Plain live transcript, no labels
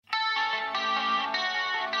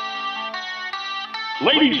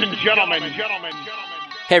Ladies and gentlemen.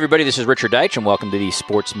 Hey, everybody, this is Richard Deitch, and welcome to the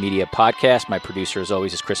Sports Media Podcast. My producer, as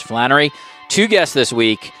always, is Chris Flannery. Two guests this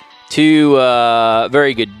week, two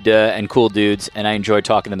very good and cool dudes, and I enjoyed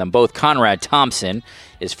talking to them both. Conrad Thompson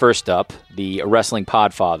is first up, the wrestling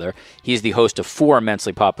podfather. He's the host of 4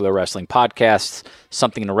 immensely popular wrestling podcasts,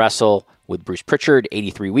 Something to Wrestle with Bruce Pritchard,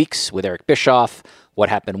 83 Weeks with Eric Bischoff, What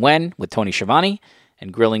Happened When with Tony Schiavone,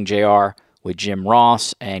 and Grilling JR with Jim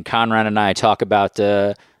Ross. And Conrad and I talk about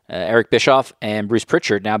Eric Bischoff and Bruce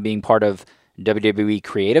Pritchard now being part of WWE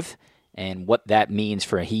Creative and what that means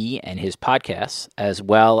for he and his podcasts, as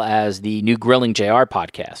well as the new Grilling JR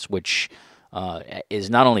podcast, which is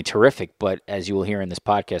not only terrific, but as you will hear in this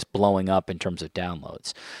podcast, blowing up in terms of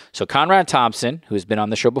downloads. So Conrad Thompson, who has been on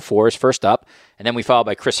the show before, is first up. And then we follow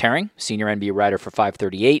by Chris Herring, senior NBA writer for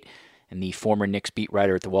 538 and the former Knicks beat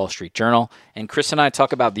writer at the Wall Street Journal. And Chris and I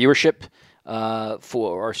talk about viewership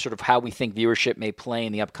for sort of how we think viewership may play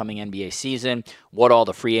in the upcoming NBA season, what all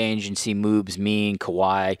the free agency moves mean,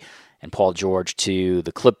 Kawhi and Paul George to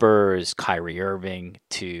the Clippers, Kyrie Irving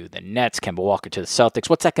to the Nets, Kemba Walker to the Celtics.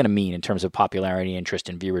 What's that going to mean in terms of popularity, interest,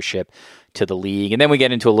 and viewership to the league? And then we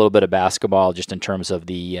get into a little bit of basketball just in terms of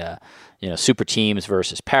the super teams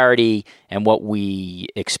versus parity and what we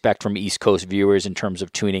expect from East Coast viewers in terms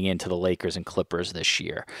of tuning into the Lakers and Clippers this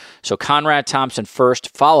year. So Conrad Thompson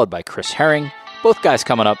first, followed by Chris Herring. Both guys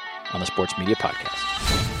coming up on the Sports Media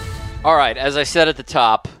Podcast. All right, as I said at the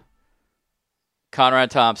top,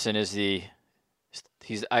 Conrad Thompson is he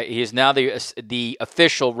is now the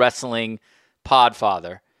official wrestling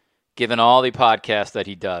podfather, given all the podcasts that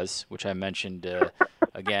he does, which I mentioned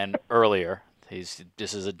again earlier.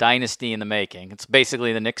 This is a dynasty in the making. It's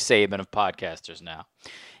basically the Nick Saban of podcasters now.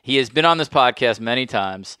 He has been on this podcast many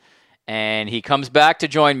times, and he comes back to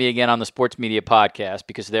join me again on the Sports Media Podcast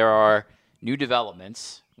because there are new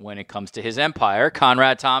developments when it comes to his empire.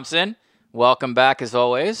 Conrad Thompson, welcome back as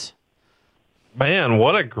always. Man,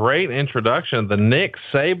 what a great introduction. The Nick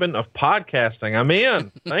Saban of podcasting. I'm in.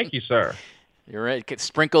 Thank you, sir. You're right.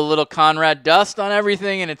 Sprinkle a little Conrad dust on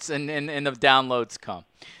everything, and the downloads come.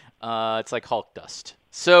 It's like Hulk dust.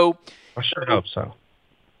 So I sure hope so.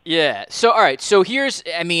 Yeah. So, all right. So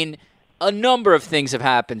a number of things have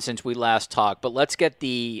happened since we last talked, but let's get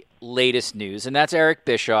the latest news, and that's Eric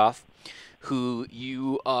Bischoff, who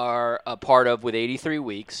you are a part of with 83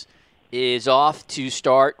 Weeks, is off to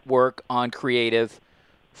start work on creative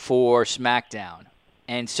for SmackDown.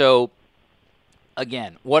 And so,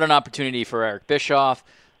 again, what an opportunity for Eric Bischoff.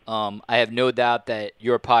 I have no doubt that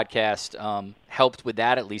your podcast helped with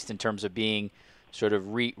that, at least in terms of being sort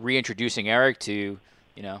of reintroducing Eric to,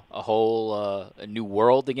 a whole a new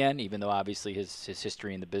world again, even though obviously his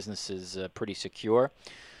history in the business is pretty secure.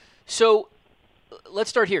 So let's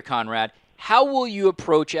start here, Conrad. How will you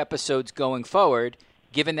approach episodes going forward,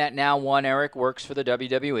 given that now, 1, Eric works for the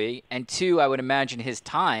WWE, and 2, I would imagine his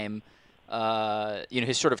time,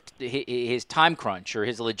 his time crunch or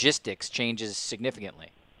his logistics changes significantly?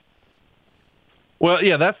 Well,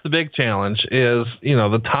 yeah, that's the big challenge is,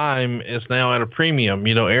 the time is now at a premium.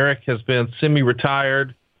 Eric has been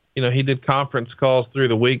semi-retired. He did conference calls through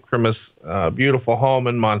the week from his beautiful home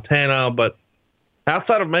in Montana, but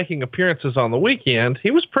outside of making appearances on the weekend,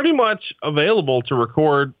 he was pretty much available to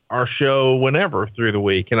record our show whenever through the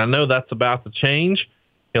week. And I know that's about to change.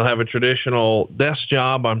 He'll have a traditional desk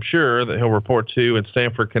job, I'm sure, that he'll report to in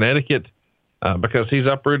Stamford, Connecticut, because he's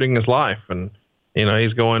uprooting his life. And,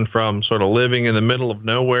 he's going from sort of living in the middle of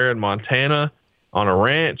nowhere in Montana on a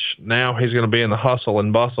ranch. Now he's going to be in the hustle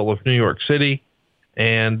and bustle of New York City.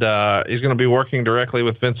 And he's going to be working directly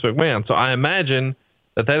with Vince McMahon. So I imagine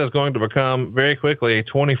that is going to become very quickly a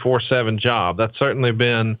 24/7 job. That's certainly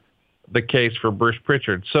been the case for Bruce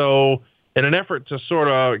Pritchard. So in an effort to sort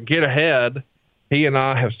of get ahead, he and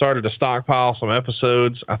I have started to stockpile some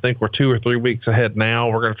episodes. I think we're 2 or 3 weeks ahead now.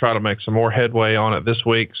 We're going to try to make some more headway on it this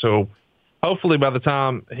week. So hopefully by the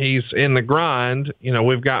time he's in the grind,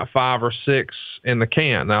 we've got 5 or 6 in the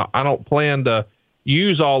can. Now, I don't plan to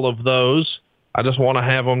use all of those. I just want to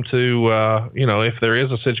have them to, if there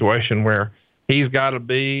is a situation where he's got to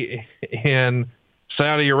be in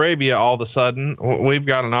Saudi Arabia all of a sudden, we've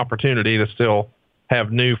got an opportunity to still have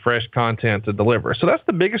new, fresh content to deliver. So that's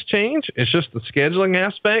the biggest change. It's just the scheduling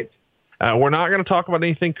aspect. We're not going to talk about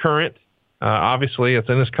anything current. Obviously, it's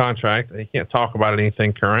in his contract. He can't talk about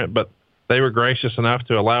anything current, but they were gracious enough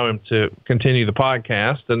to allow him to continue the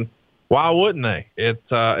podcast. And why wouldn't they? It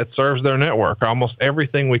serves their network. Almost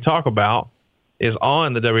everything we talk about is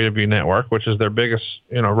on the WWE Network, which is their biggest,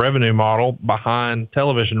 revenue model behind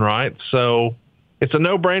television rights. So it's a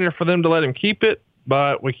no-brainer for them to let him keep it,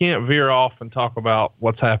 but we can't veer off and talk about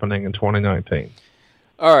what's happening in 2019.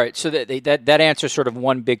 All right, so that answers sort of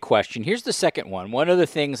one big question. Here's the second one. One of the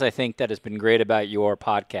things I think that has been great about your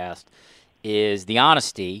podcast is the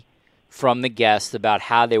honesty from the guests about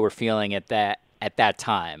how they were feeling at that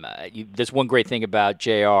time. There's one great thing about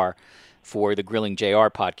JR for the Grilling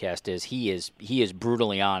JR podcast is he is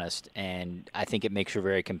brutally honest, and I think it makes for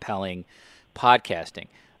very compelling podcasting.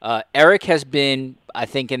 Eric has been, I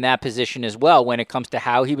think, in that position as well when it comes to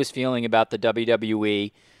how he was feeling about the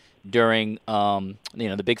WWE during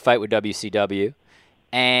the big fight with WCW,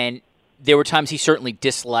 and there were times he certainly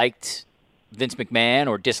disliked Vince McMahon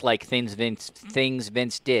or disliked things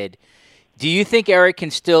Vince did. Do you think Eric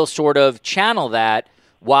can still sort of channel that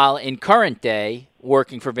while in current day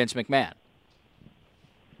working for Vince McMahon?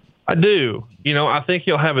 I do. I think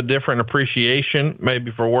he'll have a different appreciation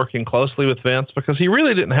maybe for working closely with Vince, because he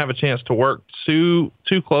really didn't have a chance to work too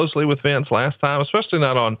closely with Vince last time, especially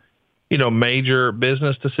not on major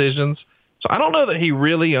business decisions. So I don't know that he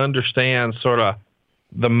really understands sort of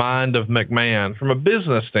the mind of McMahon from a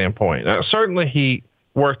business standpoint. Certainly he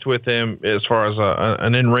worked with him as far as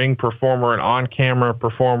an in-ring performer, an on-camera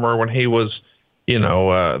performer when he was, the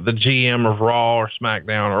GM of Raw or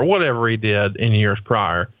SmackDown or whatever he did in years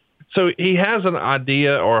prior. So he has an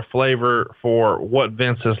idea or a flavor for what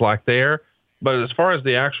Vince is like there. But as far as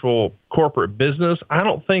the actual corporate business, I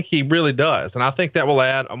don't think he really does. And I think that will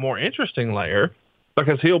add a more interesting layer,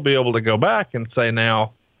 because he'll be able to go back and say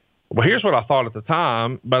now, well, here's what I thought at the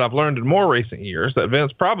time, but I've learned in more recent years that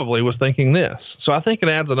Vince probably was thinking this. So I think it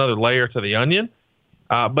adds another layer to the onion.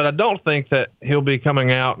 But I don't think that he'll be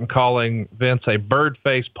coming out and calling Vince a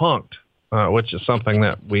bird-faced punked, which is something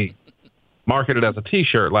that we marketed as a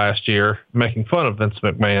T-shirt last year, making fun of Vince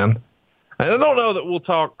McMahon. And I don't know that we'll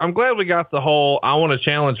talk. I'm glad we got the whole I want to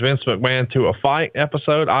challenge Vince McMahon to a fight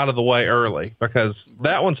episode out of the way early, because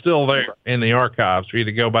that one's still there in the archives for you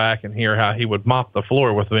to go back and hear how he would mop the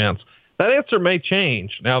floor with Vince. That answer may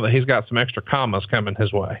change now that he's got some extra commas coming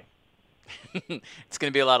his way. It's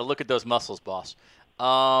going to be a lot of look at those muscles, boss.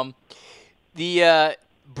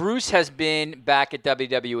 Bruce has been back at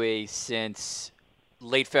WWE since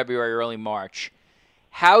late February, early March.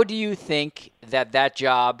 How do you think that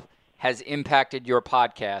job has impacted your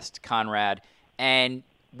podcast, Conrad? And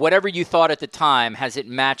whatever you thought at the time, has it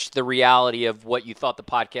matched the reality of what you thought the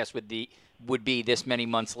podcast would be this many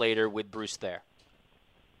months later with Bruce there?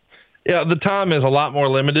 Yeah, the time is a lot more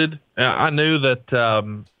limited. I knew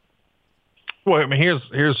that.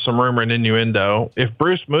 Here's some rumor and innuendo. If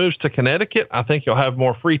Bruce moves to Connecticut, I think he'll have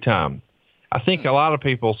more free time. I think a lot of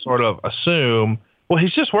people sort of assume, well,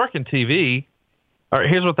 he's just working TV. All right,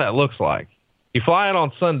 here's what that looks like. You fly in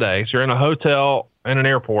on Sunday, so you're in a hotel in an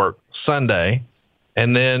airport Sunday,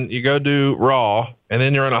 and then you go do Raw, and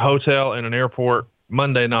then you're in a hotel in an airport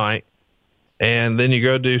Monday night, and then you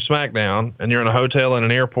go do SmackDown, and you're in a hotel in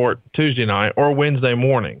an airport Tuesday night or Wednesday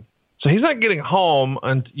morning. So he's not getting home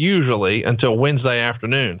usually until Wednesday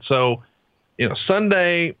afternoon. So,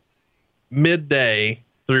 Sunday midday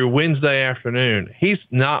through Wednesday afternoon, he's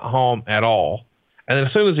not home at all. And then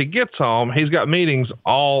as soon as he gets home, he's got meetings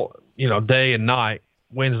all, day and night,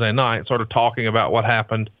 Wednesday night, sort of talking about what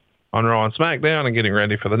happened on Raw and SmackDown and getting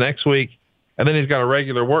ready for the next week. And then he's got a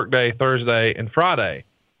regular work day Thursday and Friday.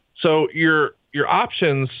 So your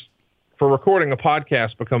options for recording a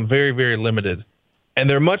podcast become very, very limited. And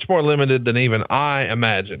they're much more limited than even I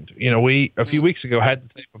imagined. We, a few weeks ago, had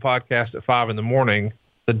to tape a podcast at 5 a.m,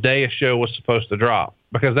 the day a show was supposed to drop,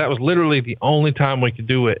 because that was literally the only time we could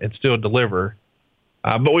do it and still deliver.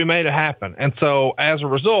 But we made it happen. And so as a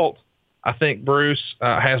result, I think Bruce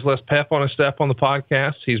has less pep on his step on the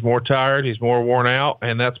podcast. He's more tired. He's more worn out.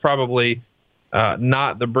 And that's probably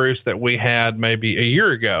not the Bruce that we had maybe a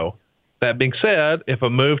year ago. That being said, if a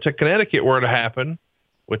move to Connecticut were to happen,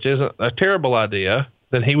 which isn't a terrible idea,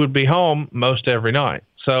 then he would be home most every night.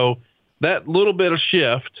 So that little bit of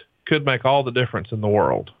shift could make all the difference in the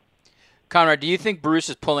world. Conrad, do you think Bruce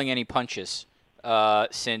is pulling any punches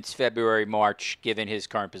since February, March, given his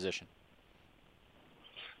current position?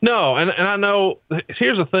 No, and I know,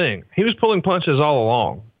 here's the thing. He was pulling punches all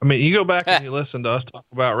along. I mean, you go back and you listen to us talk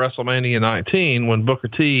about WrestleMania 19 when Booker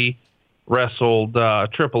T wrestled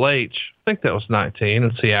Triple H. I think that was 19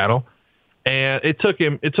 in Seattle. And it took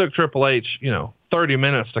Triple H, 30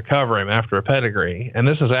 minutes to cover him after a pedigree. And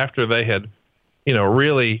this is after they had,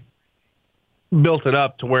 really built it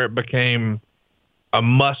up to where it became a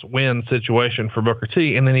must-win situation for Booker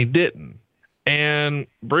T, and then he didn't. And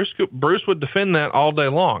Bruce would defend that all day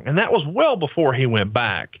long. And that was well before he went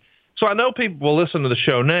back. So I know people will listen to the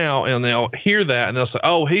show now and they'll hear that and they'll say,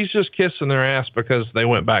 oh, he's just kissing their ass because they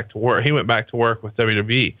went back to work. He went back to work with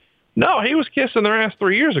WWE. No, he was kissing their ass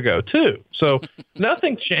 3 years ago, too. So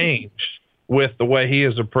nothing changed with the way he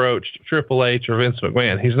has approached Triple H or Vince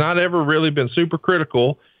McMahon. He's not ever really been super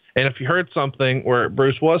critical. And if you heard something where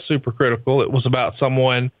Bruce was super critical, it was about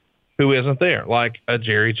someone who isn't there, like a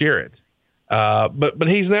Jerry Jarrett. But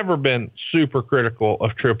he's never been super critical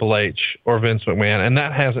of Triple H or Vince McMahon, and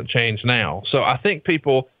that hasn't changed now. So I think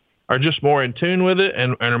people are just more in tune with it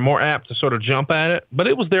and are more apt to sort of jump at it. But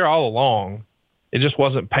it was there all along. It just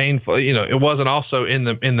wasn't painful. You know, it wasn't also in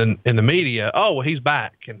the media. Oh, well, he's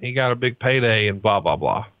back and he got a big payday and blah blah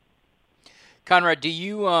blah. Conrad, do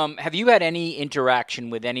you have you had any interaction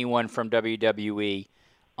with anyone from WWE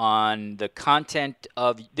on the content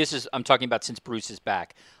of this? I'm talking about since Bruce is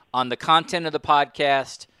back, on the content of the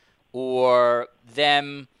podcast, or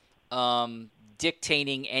them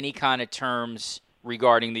dictating any kind of terms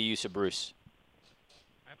regarding the use of Bruce?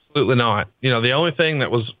 Absolutely not. You know, the only thing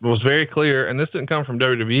that was very clear, and this didn't come from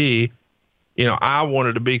WWE, you know, I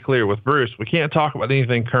wanted to be clear with Bruce, we can't talk about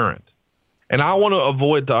anything current. And I want to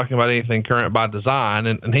avoid talking about anything current by design.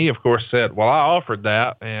 And he, of course, said, well, I offered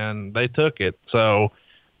that, and they took it. So,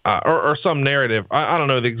 or some narrative. I don't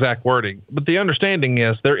know the exact wording. But the understanding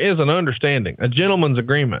is there is an understanding, a gentleman's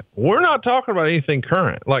agreement. We're not talking about anything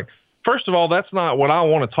current. Like, first of all, that's not what I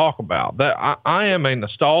want to talk about. That I am a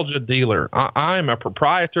nostalgia dealer. I am a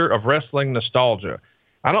proprietor of wrestling nostalgia.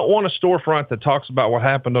 I don't want a storefront that talks about what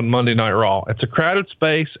happened on Monday Night Raw. It's a crowded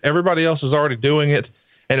space. Everybody else is already doing it,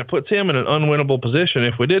 and it puts him in an unwinnable position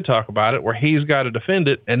if we did talk about it, where he's got to defend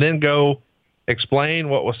it and then go explain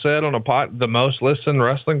what was said on the most listened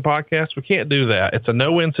wrestling podcast. We can't do that. It's a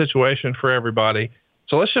no-win situation for everybody.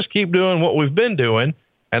 So let's just keep doing what we've been doing.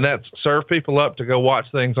 And that's serve people up to go watch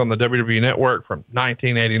things on the WWE Network from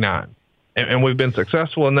 1989. And we've been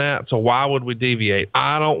successful in that, so why would we deviate?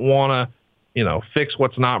 I don't want to, you know, fix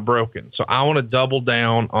what's not broken. So I want to double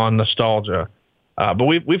down on nostalgia. But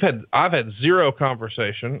I've had zero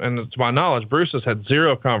conversation, and to my knowledge, Bruce has had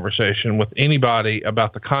zero conversation with anybody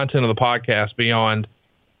about the content of the podcast beyond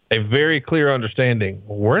a very clear understanding.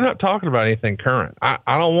 We're not talking about anything current. I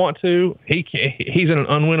don't want to. He's in an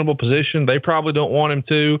unwinnable position. They probably don't want him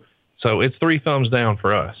to. So it's 3 thumbs down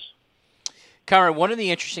for us. Conrad, one of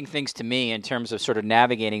the interesting things to me in terms of sort of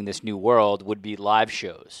navigating this new world would be live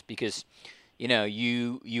shows, because, you know,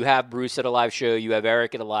 you have Bruce at a live show, you have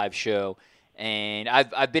Eric at a live show, and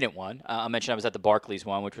I've been at one. I mentioned I was at the Barclays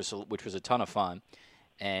one, which was a ton of fun,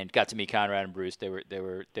 and got to meet Conrad and Bruce. They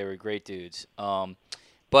were great dudes.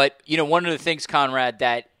 But, you know, one of the things, Conrad,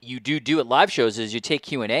 that you do at live shows is you take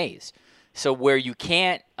Q&As. So where you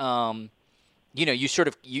can't, you know,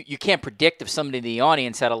 you can't predict if somebody in the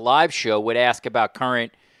audience at a live show would ask about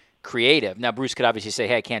current creative. Now, Bruce could obviously say,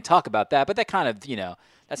 hey, I can't talk about that. But that kind of, you know,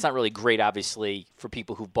 that's not really great, obviously, for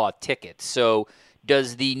people who've bought tickets. So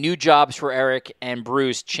does the new jobs for Eric and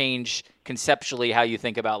Bruce change conceptually how you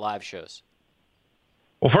think about live shows?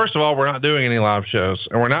 Well, first of all, we're not doing any live shows,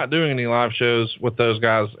 and we're not doing any live shows with those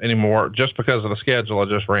guys anymore just because of the schedule I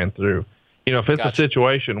just ran through. You know, if it's a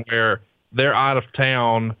situation where they're out of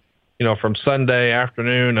town, you know, from Sunday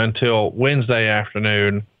afternoon until Wednesday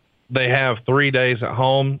afternoon, they have 3 days at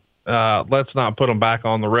home. Let's not put them back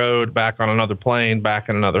on the road, back on another plane, back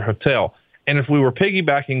in another hotel. And if we were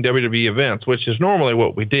piggybacking WWE events, which is normally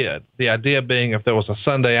what we did, the idea being if there was a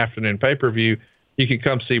Sunday afternoon pay-per-view, you could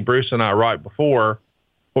come see Bruce and I right before.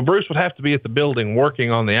 Well, Bruce would have to be at the building working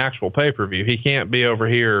on the actual pay-per-view. He can't be over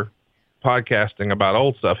here podcasting about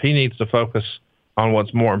old stuff. He needs to focus on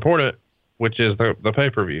what's more important, which is the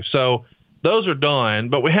pay-per-view. So those are done,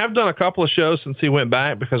 but we have done a couple of shows since he went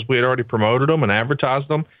back because we had already promoted them and advertised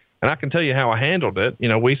them. And I can tell you how I handled it. You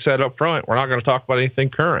know, we said up front, we're not going to talk about anything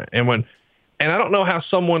current. And I don't know how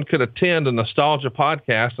someone could attend a nostalgia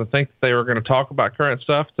podcast and think that they were going to talk about current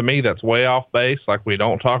stuff. To me, that's way off base. Like, we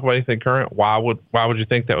don't talk about anything current. Why would you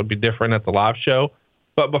think that would be different at the live show?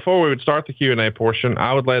 But before we would start the Q&A portion,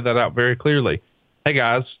 I would lay that out very clearly. Hey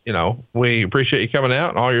guys, you know, we appreciate you coming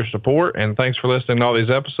out and all your support, and thanks for listening to all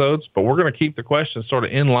these episodes. But we're going to keep the questions sort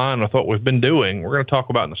of in line with what we've been doing. We're going to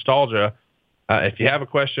talk about nostalgia. If you have a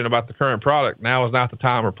question about the current product, now is not the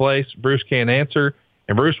time or place. Bruce can't answer.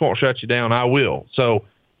 And Bruce won't shut you down. I will. So if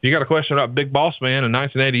you got a question about Big Boss Man in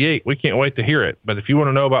 1988, we can't wait to hear it. But if you want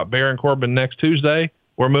to know about Baron Corbin next Tuesday,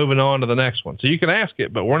 we're moving on to the next one. So you can ask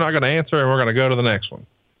it, but we're not going to answer, and we're going to go to the next one.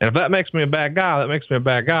 And if that makes me a bad guy, that makes me a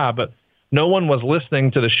bad guy. But no one was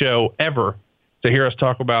listening to the show ever to hear us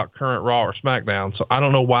talk about current Raw or SmackDown. So I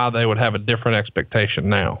don't know why they would have a different expectation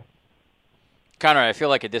now. Conrad, I feel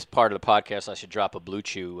like at this part of the podcast, I should drop a Blue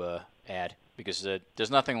Chew ad, because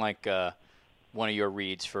there's nothing like one of your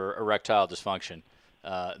reads for erectile dysfunction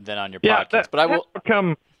than on your podcast. But I will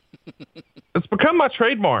become It's become my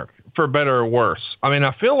trademark, for better or worse. I mean,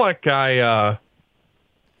 I feel like I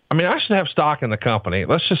should have stock in the company.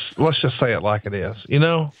 Let's just say it like it is. You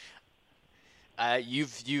know.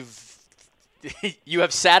 You've you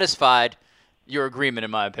have satisfied your agreement,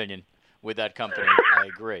 in my opinion, with that company. I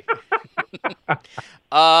agree.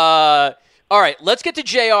 All right, let's get to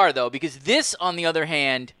JR, though, because this, on the other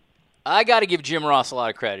hand, I got to give Jim Ross a lot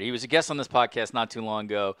of credit. He was a guest on this podcast not too long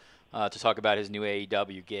ago to talk about his new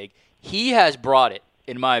AEW gig. He has brought it,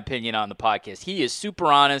 in my opinion, on the podcast. He is super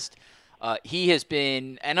honest. He has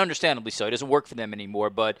been, and understandably so, he doesn't work for them anymore,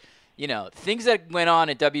 but you know, things that went on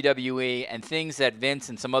at WWE and things that Vince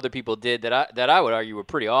and some other people did that I would argue were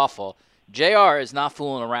pretty awful. JR is not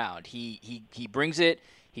fooling around. He brings it,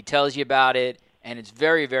 he tells you about it, and it's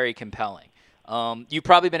very, very compelling. You've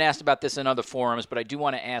probably been asked about this in other forums, but I do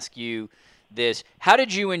want to ask you this. How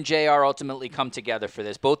did you and JR ultimately come together for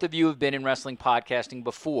this? Both of you have been in wrestling podcasting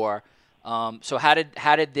before. So how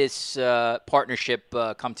did this partnership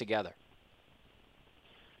come together?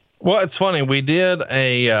 Well, it's funny. We did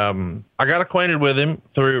I got acquainted with him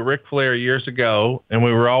through Ric Flair years ago, and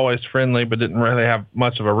we were always friendly, but didn't really have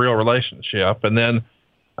much of a real relationship. And then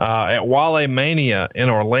at Wale Mania in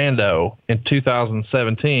Orlando in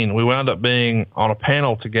 2017, we wound up being on a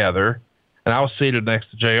panel together, and I was seated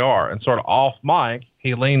next to JR. And sort of off mic,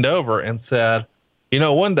 he leaned over and said, you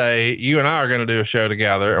know, one day you and I are going to do a show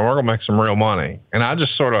together, and we're going to make some real money. And I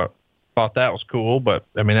just sort of thought that was cool, but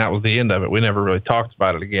I mean, that was the end of it. We never really talked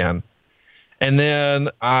about it again. And then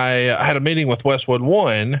I had a meeting with Westwood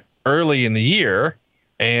One early in the year,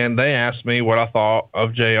 and they asked me what I thought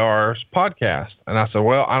of JR's podcast. And I said,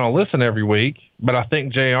 well, I don't listen every week, but I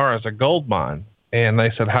think JR is a gold mine. And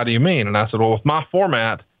they said, how do you mean? And I said, well, with my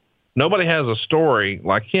format, nobody has a story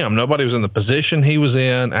like him. Nobody was in the position he was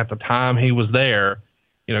in at the time he was there,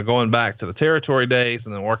 you know, going back to the territory days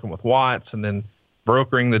and then working with Watts and then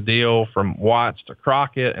brokering the deal from Watts to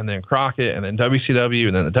Crockett and then WCW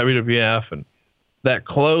and then the WWF, and that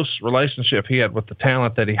close relationship he had with the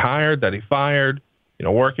talent that he hired, that he fired, you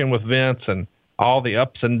know, working with Vince and all the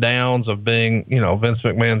ups and downs of being, you know, Vince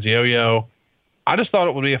McMahon's yo-yo. I just thought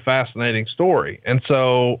it would be a fascinating story. And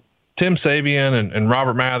so Tim Sabian and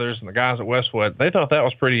Robert Mathers and the guys at Westwood, they thought that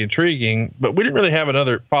was pretty intriguing, but we didn't really have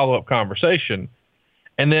another follow-up conversation.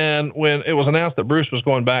 And then when it was announced that Bruce was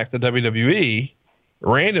going back to WWE,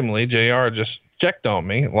 randomly, JR just checked on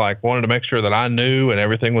me, like wanted to make sure that I knew and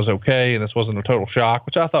everything was okay and this wasn't a total shock,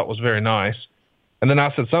 which I thought was very nice. And then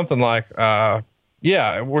I said something like,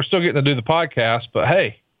 yeah, we're still getting to do the podcast, but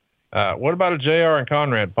hey, what about a JR and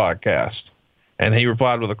Conrad podcast? And he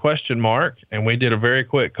replied with a question mark, and we did a very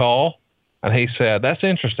quick call. And he said, that's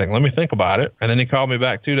interesting. Let me think about it. And then he called me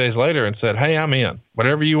back 2 days later and said, hey, I'm in.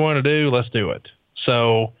 Whatever you want to do, let's do it.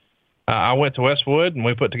 So I went to Westwood, and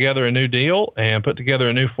we put together a new deal and put together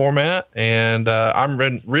a new format, and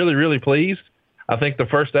I'm really, really pleased. I think the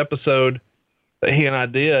first episode that he and I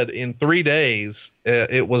did in 3 days,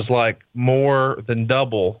 it was like more than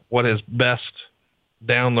double what his best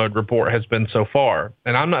download report has been so far.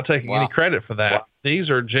 And I'm not taking any credit for that. Wow. These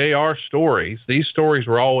are JR stories. These stories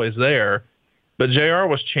were always there, but JR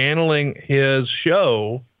was channeling his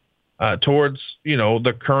show towards, you know,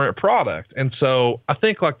 the current product. And so I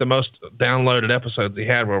think like the most downloaded episodes he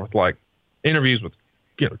had were with like interviews with,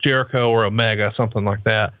 you know, Jericho or Omega, something like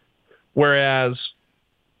that. Whereas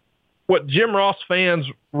what Jim Ross fans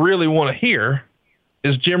really want to hear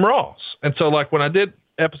is Jim Ross. And so like when I did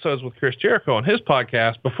episodes with Chris Jericho on his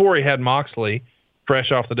podcast before he had Moxley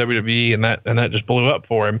fresh off the WWE and that just blew up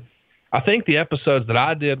for him, I think the episodes that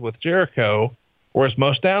I did with Jericho were his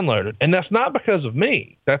most downloaded. And that's not because of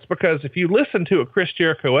me. That's because if you listen to a Chris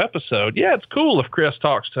Jericho episode, yeah, it's cool if Chris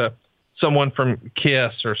talks to someone from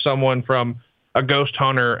Kiss or someone from a Ghost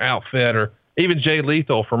Hunter outfit or even Jay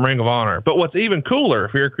Lethal from Ring of Honor. But what's even cooler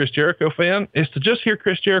if you're a Chris Jericho fan is to just hear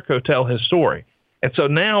Chris Jericho tell his story. And so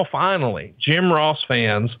now finally, Jim Ross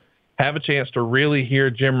fans have a chance to really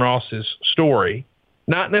hear Jim Ross's story,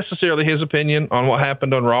 not necessarily his opinion on what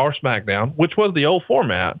happened on Raw or SmackDown, which was the old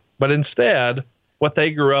format, but instead what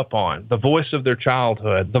they grew up on, the voice of their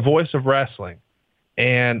childhood, the voice of wrestling.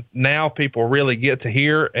 And now people really get to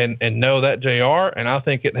hear and know that JR, and I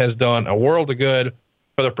think it has done a world of good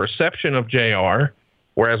for the perception of JR,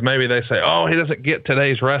 whereas maybe they say, oh, he doesn't get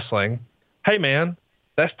today's wrestling. Hey, man,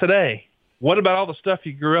 that's today. What about all the stuff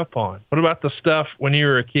you grew up on? What about the stuff when you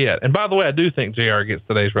were a kid? And by the way, I do think JR gets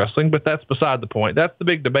today's wrestling, but that's beside the point. That's the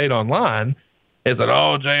big debate online, is that,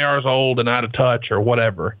 oh, JR's old and out of touch or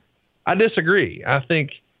whatever. I disagree. I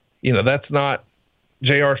think, you know, that's not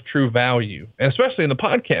JR's true value, and especially in the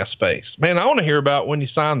podcast space. Man, I want to hear about when you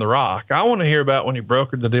signed The Rock. I want to hear about when you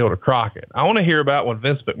brokered the deal to Crockett. I want to hear about when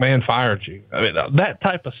Vince McMahon fired you. I mean, that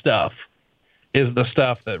type of stuff is the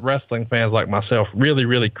stuff that wrestling fans like myself really,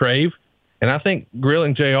 really crave. And I think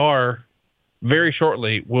Grilling JR very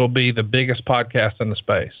shortly will be the biggest podcast in the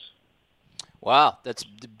space. Wow, that's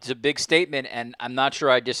a big statement, and I'm not sure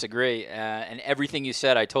I disagree. And everything you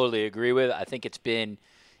said, I totally agree with. I think it's been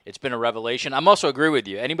a revelation. I'm also agree with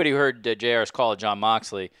you. Anybody who heard JR's call of John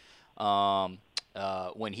Moxley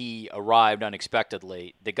when he arrived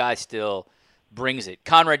unexpectedly, the guy still brings it.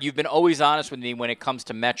 Conrad, you've been always honest with me when it comes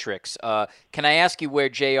to metrics. Can I ask you where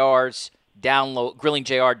JR's Grilling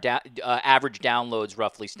JR average downloads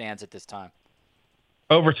roughly stands at this time?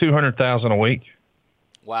 Over 200,000 a week.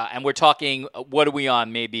 Wow, and we're talking, what are we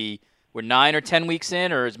on? Maybe we're 9 or 10 weeks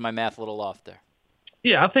in, or is my math a little off there?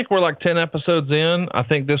 Yeah, I think we're like 10 episodes in. I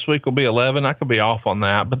think this week will be 11. I could be off on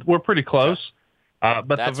that, but we're pretty close. But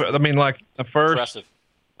the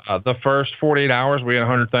first 48 hours, we had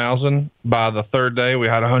 100,000. By the third day, we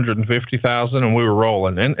had 150,000, and we were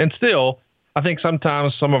rolling. And still, I think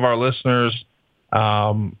sometimes some of our listeners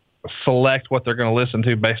select what they're going to listen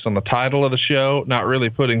to based on the title of the show, not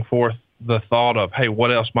really putting forth the thought of, hey,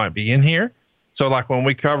 what else might be in here? So like when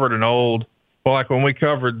we covered the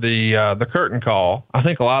curtain call, I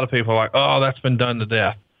think a lot of people are like, oh, that's been done to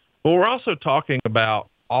death. But we're also talking about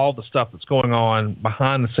all the stuff that's going on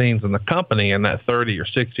behind the scenes in the company in that 30 or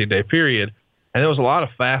 60 day period. And there was a lot of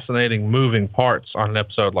fascinating moving parts on an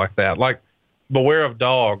episode like that. Like Beware of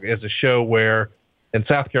Dog is a show where in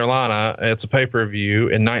South Carolina, it's a pay-per-view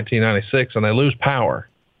in 1996 and they lose power.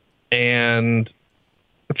 And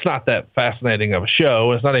it's not that fascinating of a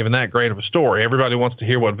show. It's not even that great of a story. Everybody wants to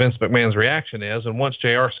hear what Vince McMahon's reaction is. And once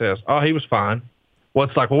JR says, oh, he was fine, well,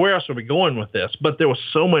 it's like, well, where else are we going with this? But there was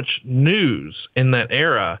so much news in that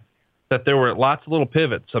era that there were lots of little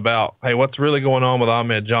pivots about, hey, what's really going on with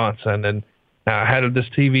Ahmed Johnson? And how did this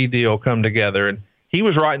TV deal come together? And he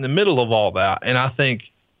was right in the middle of all that. And I think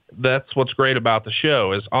that's what's great about the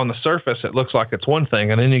show is on the surface, it looks like it's one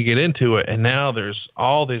thing. And then you get into it, and now there's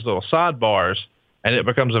all these little sidebars, and it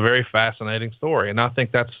becomes a very fascinating story. And I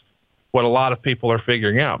think that's what a lot of people are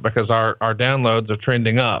figuring out because our downloads are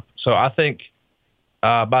trending up. So I think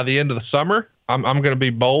by the end of the summer, I'm going to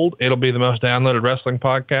be bold. It'll be the most downloaded wrestling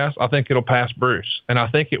podcast. I think it'll pass Bruce. And I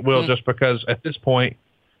think it will just because at this point,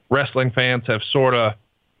 wrestling fans have sort of,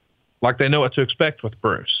 like they know what to expect with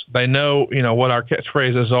Bruce. They know, what our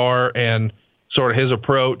catchphrases are and sort of his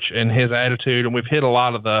approach and his attitude. And we've hit a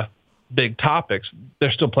lot of the big topics.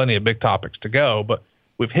 There's still plenty of big topics to go, but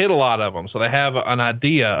we've hit a lot of them. So they have an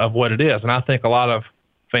idea of what it is. And I think a lot of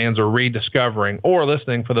fans are rediscovering or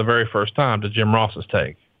listening for the very first time to Jim Ross's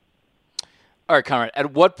take. All right, Conrad,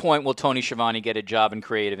 at what point will Tony Schiavone get a job in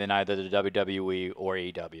creative in either the WWE or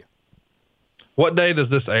AEW? What day does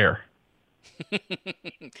this air?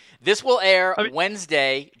 This will air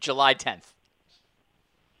Wednesday, July 10th.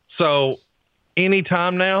 So any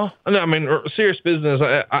time now? No, I mean, serious business.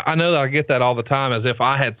 I know that I get that all the time as if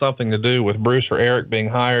I had something to do with Bruce or Eric being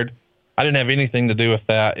hired. I didn't have anything to do with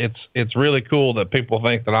that. It's really cool that people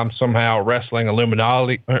think that I'm somehow wrestling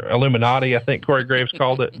Illuminati, I think Corey Graves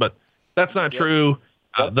called it, but that's not true.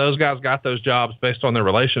 Those guys got those jobs based on their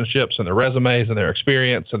relationships and their resumes and their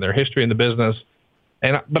experience and their history in the business.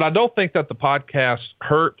 But I don't think that the podcast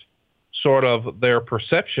hurt sort of their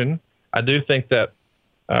perception. I do think that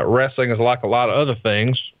wrestling is like a lot of other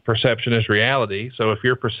things. Perception is reality. So if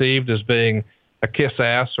you're perceived as being a kiss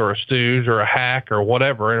ass or a stooge or a hack or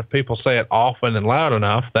whatever, and if people say it often and loud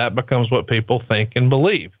enough, that becomes what people think and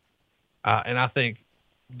believe. And I think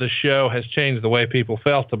the show has changed the way people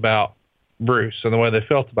felt about Bruce and the way they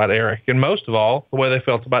felt about Eric, and most of all, the way they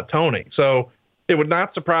felt about Tony. So it would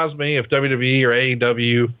not surprise me if WWE or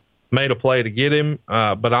AEW made a play to get him,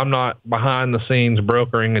 but I'm not behind the scenes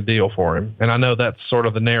brokering a deal for him. And I know that's sort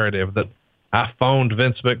of the narrative that I phoned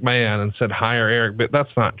Vince McMahon and said, hire Eric, but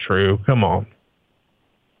that's not true. Come on.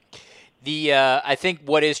 I think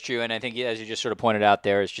what is true, and I think as you just sort of pointed out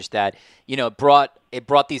there, is just that, it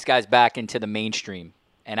brought these guys back into the mainstream.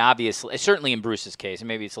 And obviously, certainly in Bruce's case, and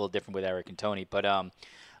maybe it's a little different with Eric and Tony, but and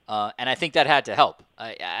I think that had to help.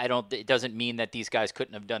 It doesn't mean that these guys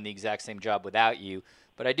couldn't have done the exact same job without you,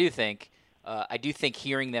 but I do think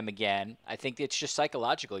hearing them again, I think it's just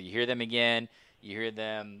psychological. You hear them again, you hear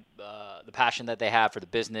them, the passion that they have for the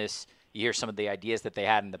business, you hear some of the ideas that they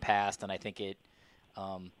had in the past, and I think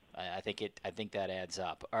that adds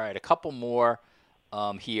up. All right, a couple more.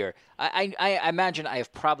 Here. I imagine I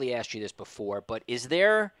have probably asked you this before, but is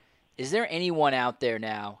there anyone out there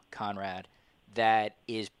now, Conrad, that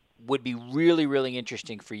is would be really, really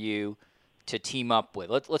interesting for you to team up with?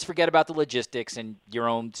 Let's forget about the logistics and your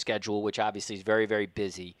own schedule, which obviously is very, very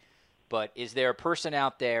busy. But is there a person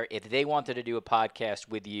out there, if they wanted to do a podcast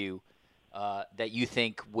with you, that you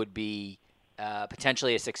think would be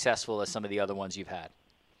potentially as successful as some of the other ones you've had?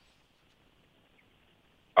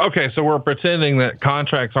 Okay, so we're pretending that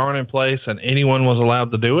contracts aren't in place and anyone was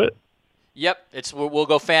allowed to do it? Yep, we'll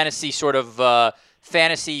go fantasy sort of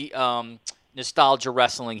fantasy nostalgia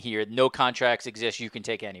wrestling here. No contracts exist. You can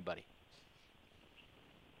take anybody.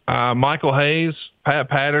 Michael Hayes, Pat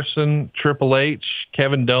Patterson, Triple H,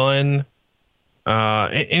 Kevin Dunn,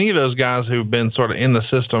 any of those guys who've been sort of in the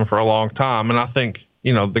system for a long time. And I think,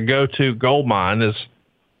 the go-to gold mine is,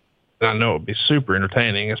 I know it would be super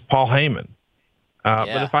entertaining, is Paul Heyman. But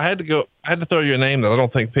if I had to throw you a name that I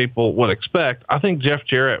don't think people would expect, I think Jeff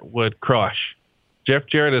Jarrett would crush. Jeff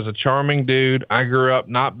Jarrett is a charming dude. I grew up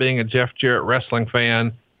not being a Jeff Jarrett wrestling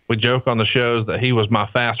fan. We joke on the shows that he was my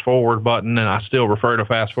fast forward button, and I still refer to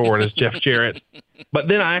fast forward as Jeff Jarrett. But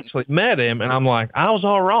then I actually met him, and I'm like, I was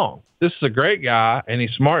all wrong. This is a great guy, and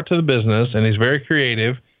he's smart to the business, and he's very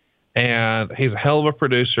creative, and he's a hell of a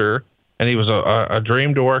producer, and he was a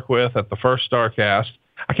dream to work with at the first StarCast.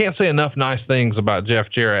 I can't say enough nice things about Jeff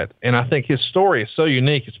Jarrett, and I think his story is so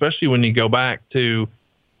unique, especially when you go back to,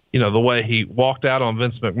 the way he walked out on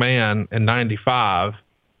Vince McMahon in '95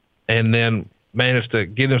 and then managed to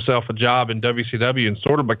get himself a job in WCW and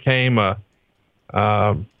sort of became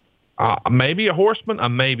maybe a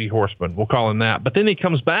horseman, we'll call him that. But then he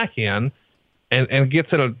comes back in and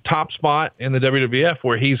gets in a top spot in the WWF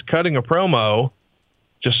where he's cutting a promo,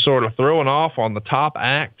 just sort of throwing off on the top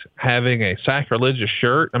act, having a sacrilegious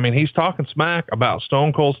shirt. I mean, he's talking smack about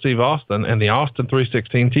Stone Cold Steve Austin and the Austin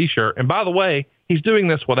 316 t-shirt. And by the way, he's doing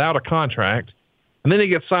this without a contract. And then he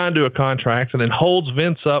gets signed to a contract and then holds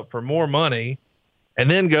Vince up for more money and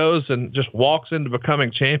then goes and just walks into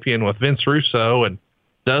becoming champion with Vince Russo and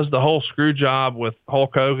does the whole screw job with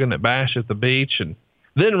Hulk Hogan at Bash at the Beach, and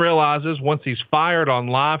then realizes once he's fired on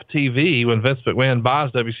live TV when Vince McMahon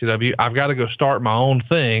buys WCW, I've got to go start my own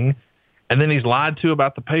thing. And then he's lied to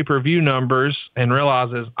about the pay-per-view numbers and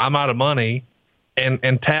realizes I'm out of money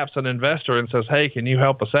and taps an investor and says, hey, can you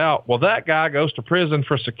help us out? Well, that guy goes to prison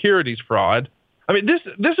for securities fraud. I mean,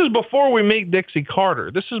 this is before we meet Dixie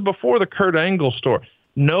Carter. This is before the Kurt Angle story.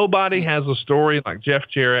 Nobody has a story like Jeff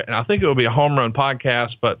Jarrett, and I think it would be a home run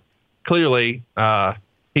podcast, but clearly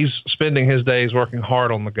he's spending his days working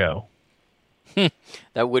hard on the go.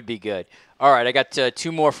 That would be good. All right, I got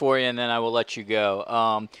two more for you, and then I will let you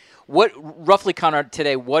go. What roughly, Conrad,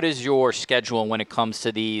 today, what is your schedule when it comes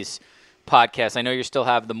to these podcasts? I know you still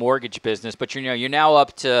have the mortgage business, but you're now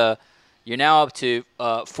up to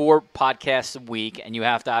 4 podcasts a week, and you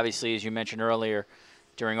have to, obviously, as you mentioned earlier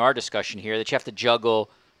during our discussion here, that you have to juggle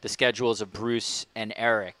the schedules of Bruce and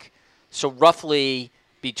Eric. So roughly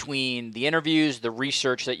between the interviews, the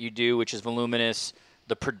research that you do, which is voluminous,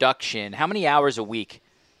 the production, how many hours a week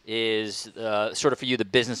is sort of for you the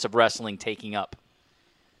business of wrestling taking up?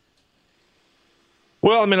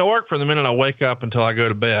 Well, I mean, I work from the minute I wake up until I go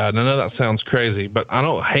to bed. I know that sounds crazy, but I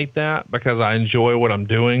don't hate that because I enjoy what I'm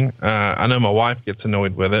doing. I know my wife gets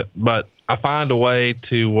annoyed with it, but I find a way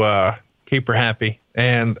to keep her happy,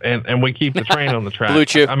 and we keep the train on the track. Blue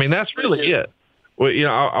Chew. I mean, that's really it. Well,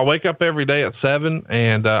 I wake up every day at 7,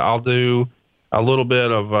 and I'll do a little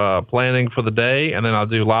bit of planning for the day, and then I'll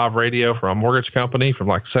do live radio for a mortgage company from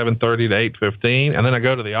like 7:30 to 8:15, and then I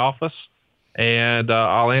go to the office, and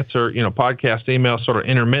I'll answer, podcast emails sort of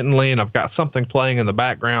intermittently, and I've got something playing in the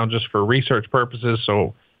background just for research purposes,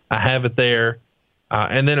 so I have it there.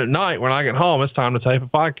 And then at night when I get home, it's time to tape a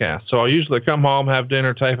podcast. So I'll usually come home, have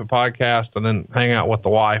dinner, tape a podcast, and then hang out with the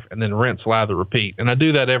wife, and then rinse, lather, repeat. And I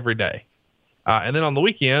do that every day. And then on the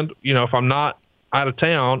weekend, if I'm not out of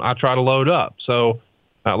town, I try to load up. So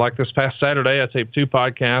like this past Saturday, I taped 2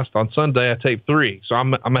 podcasts. On Sunday, I taped 3. So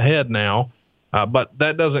I'm ahead now. But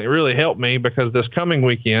that doesn't really help me because this coming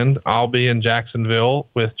weekend, I'll be in Jacksonville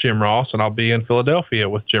with Jim Ross, and I'll be in Philadelphia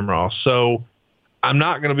with Jim Ross. So I'm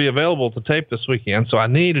not going to be available to tape this weekend, so I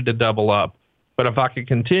needed to double up. But if I could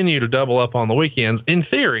continue to double up on the weekends, in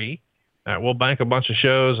theory, we'll bank a bunch of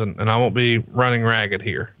shows, and I won't be running ragged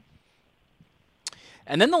here.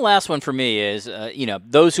 And then the last one for me is,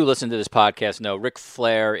 those who listen to this podcast know Ric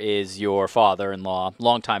Flair is your father-in-law,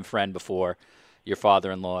 longtime friend before your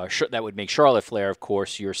father-in-law. That would make Charlotte Flair, of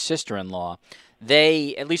course, your sister-in-law.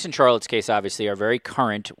 They, at least in Charlotte's case, obviously, are very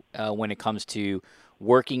current when it comes to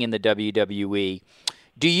working in the WWE.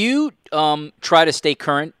 Do you try to stay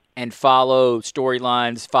current and follow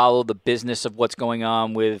storylines, follow the business of what's going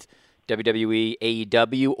on with WWE,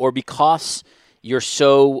 AEW, or because you're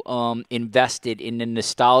so invested in the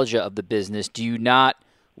nostalgia of the business, do you not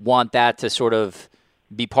want that to sort of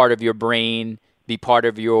be part of your brain, be part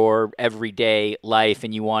of your everyday life,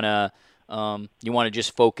 and you want to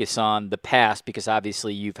just focus on the past because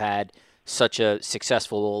obviously you've had such a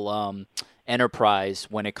successful enterprise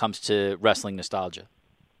when it comes to wrestling nostalgia?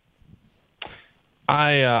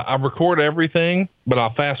 I record everything, but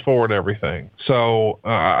I'll fast forward everything. So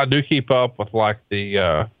I do keep up with like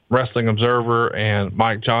the Wrestling Observer and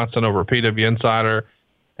Mike Johnson over at PW Insider.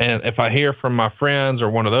 And if I hear from my friends or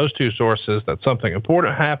one of those two sources that something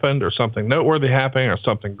important happened or something noteworthy happened or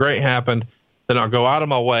something great happened, then I'll go out of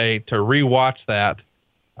my way to rewatch that,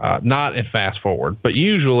 not in fast forward. But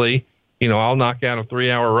usually, I'll knock out a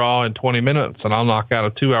 3-hour Raw in 20 minutes and I'll knock out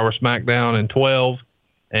a 2-hour SmackDown in 12.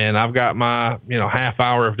 And I've got my, half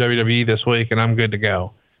hour of WWE this week and I'm good to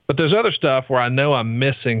go. But there's other stuff where I know I'm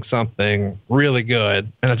missing something really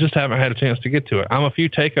good and I just haven't had a chance to get to it. I'm a few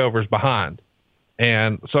takeovers behind.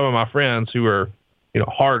 And some of my friends who are,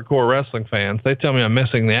 hardcore wrestling fans, they tell me I'm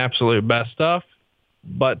missing the absolute best stuff,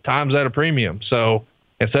 but time's at a premium. So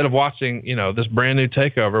instead of watching, this brand new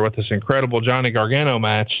takeover with this incredible Johnny Gargano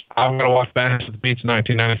match, I'm going to watch Bash at the Beach in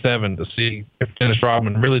 1997 to see if Dennis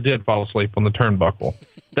Rodman really did fall asleep on the turnbuckle.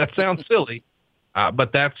 That sounds silly,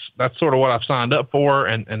 but that's sort of what I've signed up for,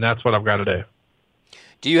 and that's what I've got to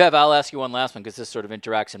do. I'll ask you one last one because this sort of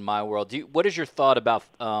interacts in my world. What is your thought about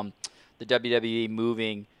the WWE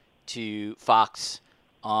moving to Fox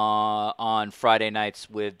on Friday nights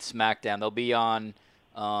with SmackDown? They'll be on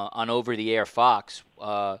over-the-air Fox.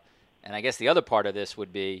 And I guess the other part of this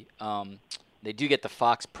would be they do get the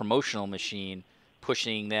Fox promotional machine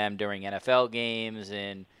pushing them during NFL games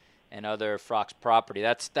and other Fox property.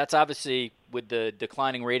 That's obviously, with the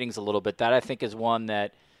declining ratings a little bit, that I think is one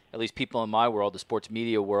that at least people in my world, the sports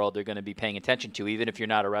media world, are going to be paying attention to, even if you're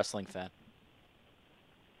not a wrestling fan.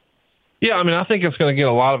 Yeah, I think it's going to get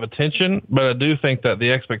a lot of attention, but I do think that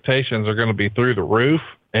the expectations are going to be through the roof,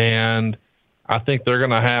 and I think they're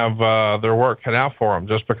going to have their work cut out for them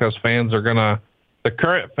just because the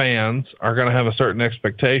current fans are going to have a certain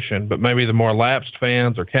expectation, but maybe the more lapsed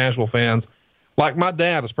fans or casual fans, like my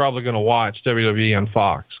dad, is probably going to watch WWE on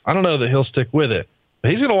Fox. I don't know that he'll stick with it,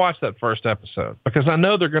 but he's going to watch that first episode because I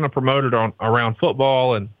know they're going to promote it around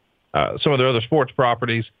football and some of their other sports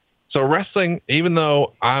properties. So wrestling, even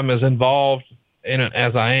though I'm as involved in it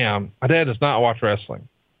as I am, my dad does not watch wrestling.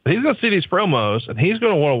 But he's going to see these promos, and he's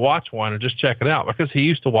going to want to watch one and just check it out because he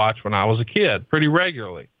used to watch when I was a kid pretty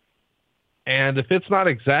regularly. And if it's not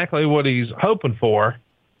exactly what he's hoping for,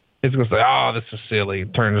 he's going to say, oh, this is silly,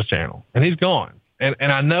 turn this channel. And he's gone. And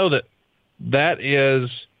I know that is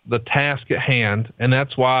the task at hand, and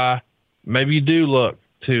that's why maybe you do look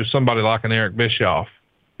to somebody like an Eric Bischoff,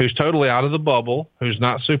 who's totally out of the bubble, who's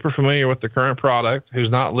not super familiar with the current product, who's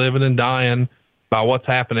not living and dying by what's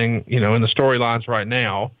happening, in the storylines right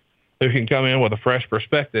now, who can come in with a fresh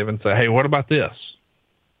perspective and say, hey, what about this?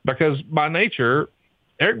 Because by nature,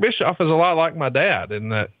 Eric Bischoff is a lot like my dad in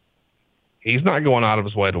that he's not going out of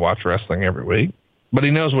his way to watch wrestling every week, but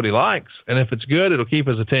he knows what he likes. And if it's good, it'll keep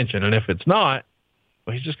his attention. And if it's not,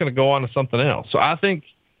 well, he's just going to go on to something else. So I think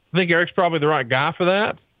Eric's probably the right guy for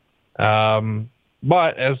that.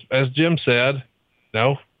 But as Jim said,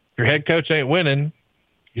 if your head coach ain't winning,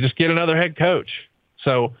 you just get another head coach.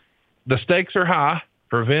 So the stakes are high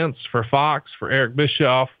for Vince, for Fox, for Eric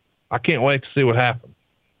Bischoff. I can't wait to see what happens.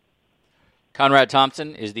 Conrad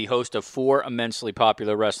Thompson is the host of 4 immensely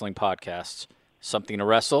popular wrestling podcasts: Something to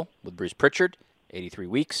Wrestle with Bruce Pritchard, 83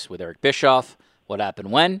 Weeks with Eric Bischoff, What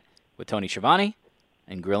Happened When with Tony Schiavone,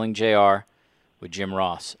 and Grilling JR with Jim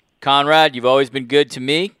Ross. Conrad, you've always been good to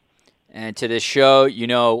me and to this show.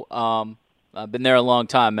 I've been there a long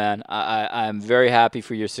time, man. I'm very happy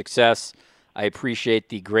for your success. I appreciate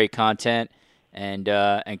the great content, and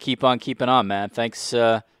keep on keeping on, man. Thanks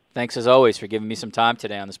as always for giving me some time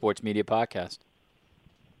today on the Sports Media Podcast.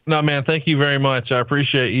 No, man, thank you very much. I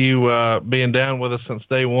appreciate you being down with us since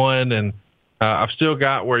day one, and I've still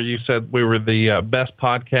got where you said we were the best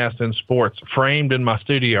podcast in sports framed in my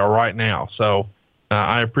studio right now. So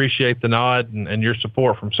I appreciate the nod and your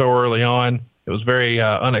support from so early on. It was very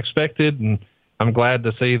unexpected, and I'm glad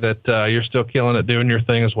to see that you're still killing it doing your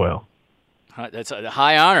thing as well. That's a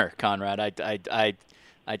high honor, Conrad. I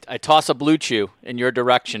toss a blue chew in your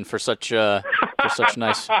direction for such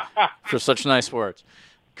nice words.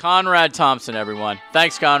 Conrad Thompson, everyone.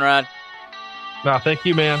 Thanks, Conrad. No, thank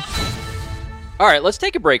you, man. All right, let's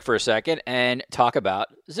take a break for a second and talk about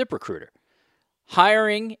ZipRecruiter.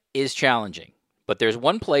 Hiring is challenging, but there's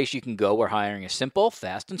one place you can go where hiring is simple,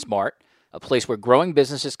 fast, and smart, a place where growing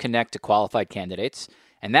businesses connect to qualified candidates,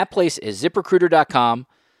 And that place is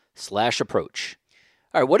ZipRecruiter.com/approach.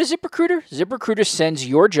 All right, what is ZipRecruiter? ZipRecruiter sends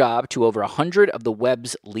your job to over 100 of the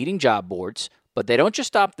web's leading job boards, but they don't just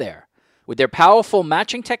stop there. With their powerful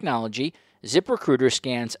matching technology, ZipRecruiter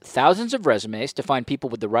scans thousands of resumes to find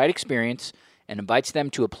people with the right experience and invites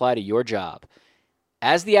them to apply to your job.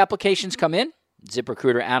 As the applications come in,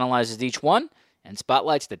 ZipRecruiter analyzes each one and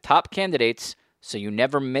spotlights the top candidates so you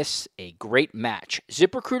never miss a great match.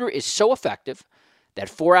 ZipRecruiter is so effective that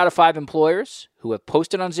 4 out of 5 employers who have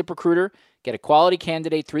posted on ZipRecruiter get a quality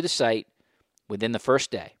candidate through the site within the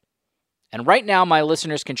first day. And right now, my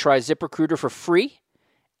listeners can try ZipRecruiter for free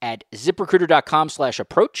at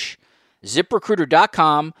ZipRecruiter.com/approach,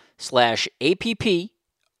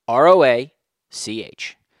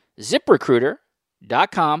 ZipRecruiter.com/APPROACH.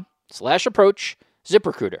 ZipRecruiter.com/approach.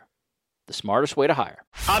 ZipRecruiter, the smartest way to hire.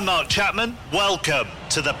 I'm Mark Chapman. Welcome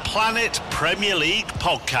to the Planet Premier League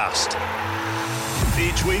podcast.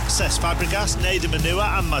 Each week, Cesc Fabregas, Nader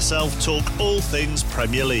Manua and myself talk all things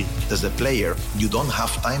Premier League. As a player, you don't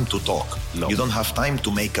have time to talk. No. You don't have time to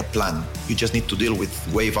make a plan. You just need to deal with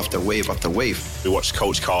wave after wave after wave. We watched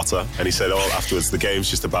Coach Carter and he said, afterwards, the game's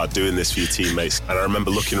just about doing this for your teammates. And I remember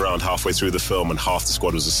looking around halfway through the film and half the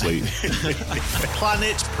squad was asleep.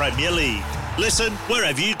 Planet Premier League. Listen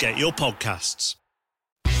wherever you get your podcasts.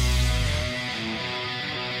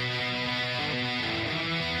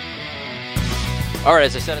 All right,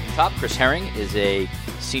 as I said at the top, Chris Herring is a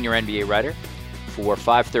senior NBA writer for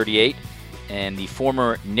 538 and the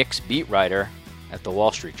former Knicks beat writer at the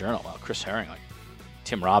Wall Street Journal. Wow, Chris Herring, like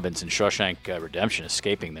Tim Robbins in Shawshank Redemption,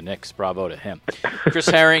 escaping the Knicks. Bravo to him. Chris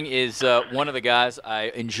Herring is one of the guys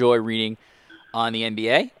I enjoy reading on the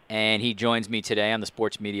NBA, and he joins me today on the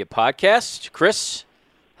Sports Media Podcast. Chris,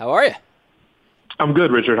 how are you? I'm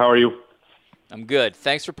good, Richard. How are you? I'm good.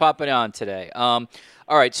 Thanks for popping on today. All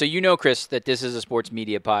right, so you know, Chris, that this is a sports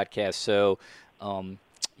media podcast, so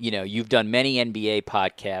you've done many NBA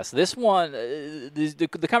podcasts. This one,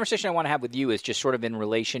 the conversation I want to have with you is just sort of in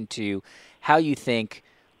relation to how you think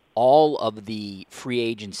all of the free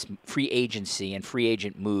agency and free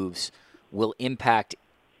agent moves will impact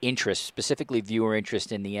interest, specifically viewer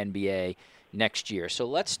interest in the NBA next year. So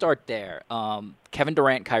let's start there. Kevin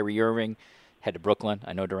Durant, Kyrie Irving head to Brooklyn.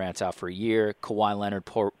 I know Durant's out for a year. Kawhi Leonard,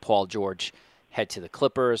 Paul George head to the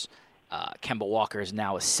Clippers. Kemba Walker is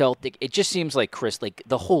now a Celtic. It just seems like, Chris, like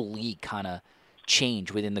the whole league kind of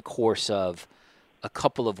changed within the course of a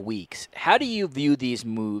couple of weeks. How do you view these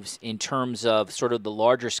moves in terms of sort of the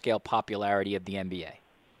larger scale popularity of the NBA?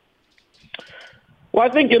 Well,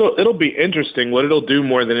 I think it'll be interesting. What it'll do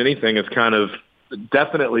more than anything is kind of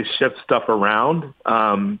definitely shift stuff around.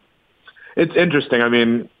 It's interesting. I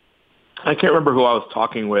mean, I can't remember who I was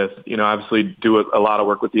talking with. Obviously do a lot of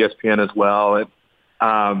work with ESPN as well.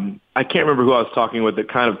 And I can't remember who I was talking with that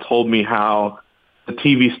kind of told me how the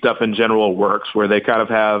TV stuff in general works, where they kind of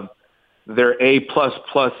have their A++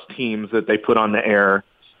 teams that they put on the air,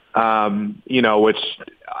 which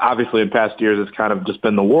obviously in past years has kind of just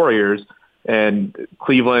been the Warriors and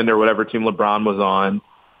Cleveland or whatever team LeBron was on.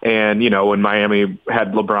 And, when Miami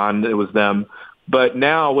had LeBron, it was them. But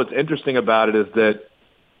now what's interesting about it is that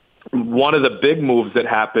one of the big moves that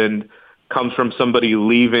happened comes from somebody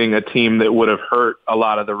leaving a team that would have hurt a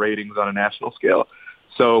lot of the ratings on a national scale.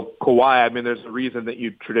 So Kawhi, I mean, there's a reason that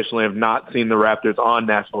you traditionally have not seen the Raptors on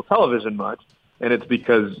national television much, and it's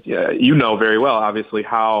because you know very well, obviously,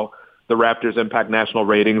 how the Raptors impact national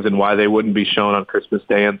ratings and why they wouldn't be shown on Christmas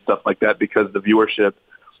Day and stuff like that, because the viewership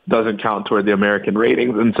doesn't count toward the American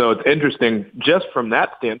ratings. And so it's interesting, just from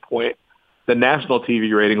that standpoint, the national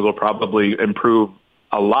TV ratings will probably improve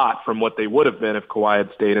a lot from what they would have been if Kawhi had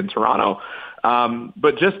stayed in Toronto.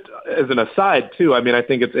 But just as an aside, too, I mean, I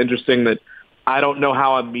think it's interesting that I don't know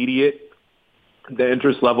how immediate the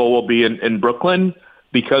interest level will be in Brooklyn,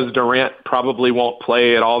 because Durant probably won't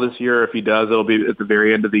play at all this year. If he does, it'll be at the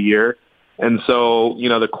very end of the year. And so,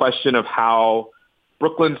 the question of how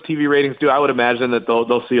Brooklyn's TV ratings do, I would imagine that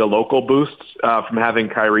they'll see a local boost from having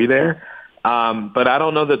Kyrie there. But I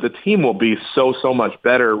don't know that the team will be so much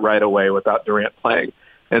better right away without Durant playing.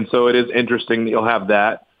 And so it is interesting that you'll have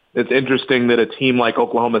that. It's interesting that a team like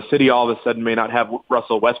Oklahoma City all of a sudden may not have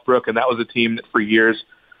Russell Westbrook, and that was a team that for years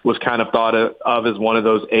was kind of thought of as one of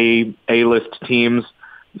those A-list teams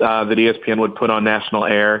that ESPN would put on national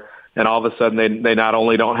air. And all of a sudden they not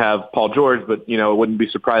only don't have Paul George, but, it wouldn't be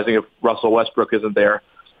surprising if Russell Westbrook isn't there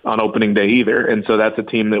on opening day either. And so that's a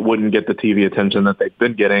team that wouldn't get the TV attention that they've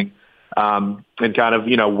been getting. And kind of,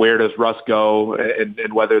 where does Russ go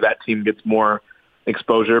and whether that team gets more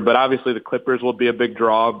exposure. But obviously the Clippers will be a big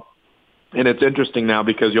draw. And it's interesting now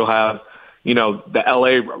because you'll have the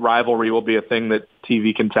LA rivalry will be a thing that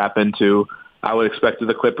TV can tap into. I would expect that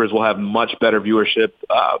the Clippers will have much better viewership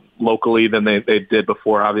locally than they did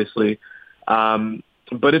before, obviously.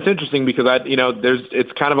 But it's interesting because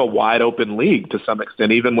it's kind of a wide open league to some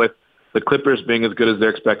extent, even with the Clippers being as good as they're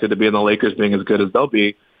expected to be and the Lakers being as good as they'll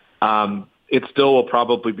be. It still will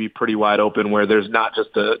probably be pretty wide open where there's not just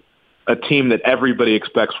a team that everybody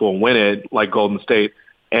expects will win it like Golden State.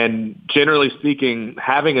 And generally speaking,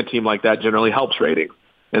 having a team like that generally helps ratings.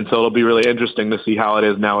 And so it'll be really interesting to see how it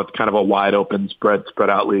is now with kind of a wide open spread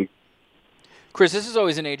out league. Chris, this is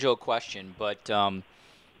always an age-old question, but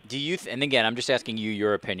do you and again, I'm just asking you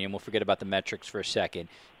your opinion. We'll forget about the metrics for a second.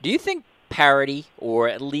 Do you think parity, or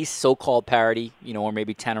at least so-called parity, or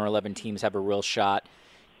maybe 10 or 11 teams have a real shot,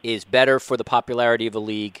 is better for the popularity of a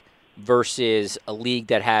league versus a league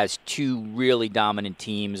that has two really dominant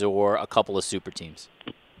teams or a couple of super teams?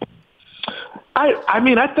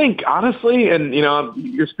 I think, honestly, and,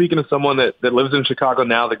 you're speaking to someone that lives in Chicago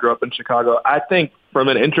now, that grew up in Chicago. I think from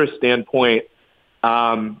an interest standpoint,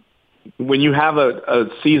 when you have a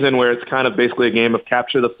season where it's kind of basically a game of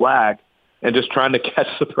capture the flag and just trying to catch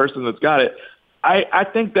the person that's got it, I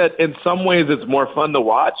think that in some ways it's more fun to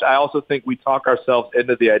watch. I also think we talk ourselves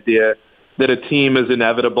into the idea that a team is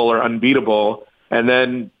inevitable or unbeatable, and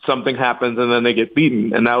then something happens and then they get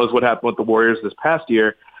beaten. And that was what happened with the Warriors this past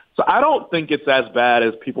year. So I don't think it's as bad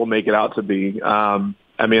as people make it out to be.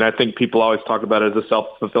 I think people always talk about it as a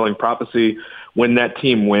self-fulfilling prophecy when that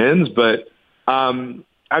team wins. But,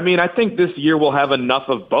 I think this year we'll have enough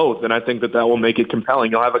of both, and I think that will make it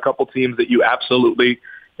compelling. You'll have a couple teams that you absolutely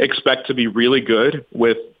expect to be really good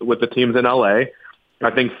with the teams in LA.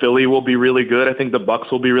 I think Philly will be really good. I think the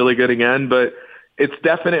Bucks will be really good again. But it's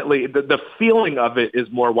definitely the feeling of it is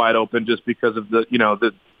more wide open just because of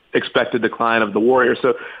the expected decline of the Warriors.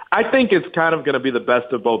 So I think it's kind of going to be the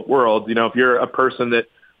best of both worlds. If you're a person that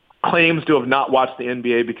claims to have not watched the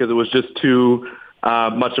NBA because it was just too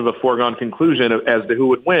much of a foregone conclusion as to who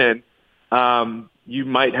would win, you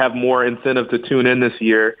might have more incentive to tune in this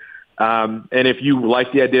year. And if you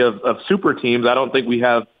like the idea of super teams, I don't think we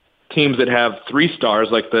have teams that have 3 stars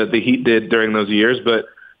like the Heat did during those years, but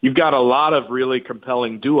you've got a lot of really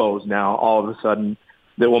compelling duos now all of a sudden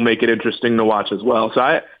that will make it interesting to watch as well. So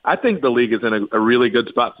I think the league is in a really good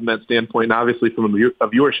spot from that standpoint. And obviously from a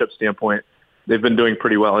viewership standpoint, they've been doing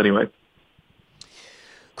pretty well anyway.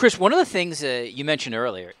 Chris, one of the things you mentioned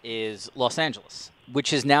earlier is Los Angeles,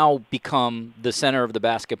 which has now become the center of the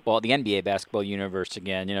NBA basketball universe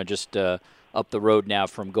again, just up the road now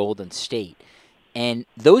from Golden State. And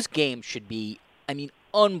those games should be,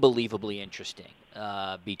 unbelievably interesting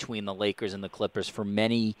between the Lakers and the Clippers for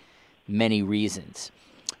many, many reasons.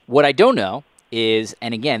 What I don't know is,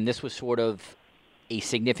 and again, this was sort of a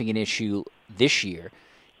significant issue this year,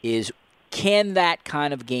 is can that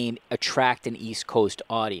kind of game attract an East Coast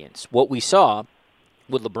audience? What we saw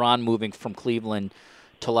with LeBron moving from Cleveland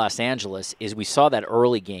to Los Angeles is we saw that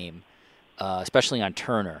early game, especially on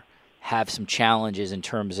Turner, have some challenges in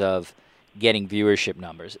terms of getting viewership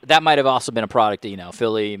numbers. That might have also been a product of,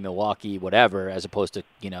 Philly, Milwaukee, whatever, as opposed to,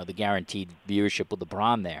 the guaranteed viewership with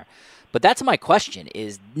LeBron there. But that's my question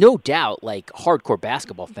is, no doubt, like, hardcore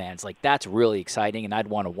basketball fans, like, that's really exciting, and I'd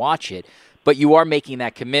want to watch it. But you are making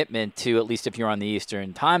that commitment to, at least if you're on the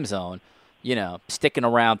Eastern time zone, sticking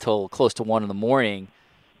around till close to 1 a.m.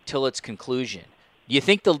 till its conclusion. Do you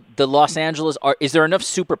think the Los Angeles is there enough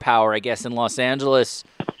superpower, I guess, in Los Angeles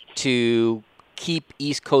to keep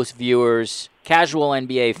East Coast viewers, casual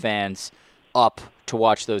NBA fans, up to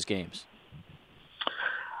watch those games?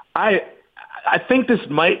 I think this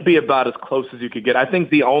might be about as close as you could get. I think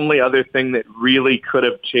the only other thing that really could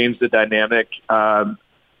have changed the dynamic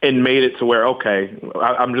and made it to where, okay,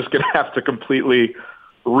 I'm just going to have to completely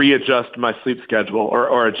readjust my sleep schedule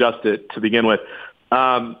or adjust it to begin with.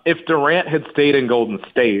 If Durant had stayed in Golden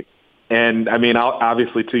State, and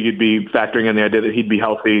obviously too, you'd be factoring in the idea that he'd be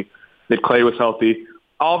healthy, that Clay was healthy,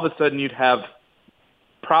 all of a sudden you'd have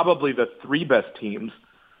probably the 3 best teams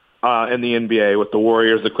in the NBA with the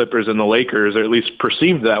Warriors, the Clippers, and the Lakers, or at least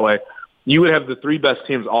perceived that way. You would have the 3 best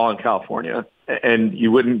teams all in California, and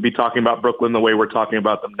you wouldn't be talking about Brooklyn the way we're talking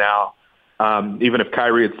about them now. Even if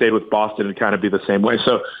Kyrie had stayed with Boston, it'd kind of be the same way.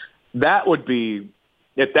 So that would be,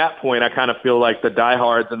 at that point, I kind of feel like the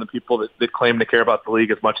diehards and the people that claim to care about the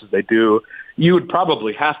league as much as they do, you would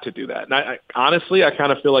probably have to do that. And honestly, I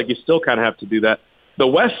kind of feel like you still kind of have to do that. The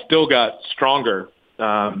West still got stronger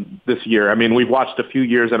this year. We've watched a few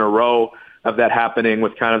years in a row of that happening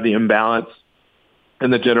with kind of the imbalance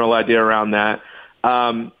and the general idea around that.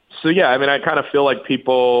 I kind of feel like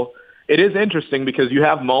people, it is interesting because you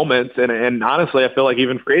have moments, and honestly, I feel like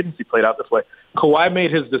even free agency played out this way. Kawhi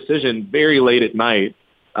made his decision very late at night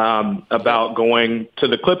about going to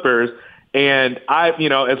the Clippers. And I,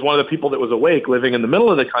 as one of the people that was awake living in the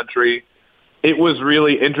middle of the country, it was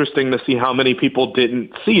really interesting to see how many people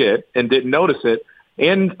didn't see it and didn't notice it.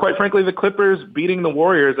 And quite frankly, the Clippers beating the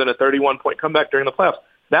Warriors in a 31-point comeback during the playoffs,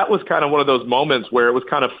 that was kind of one of those moments where it was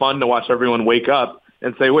kind of fun to watch everyone wake up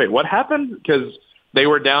and say, wait, what happened? Because they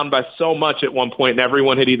were down by so much at one point, and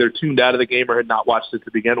everyone had either tuned out of the game or had not watched it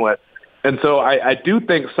to begin with. And so I do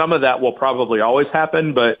think some of that will probably always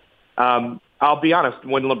happen, but I'll be honest,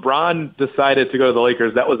 when LeBron decided to go to the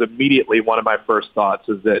Lakers, that was immediately one of my first thoughts,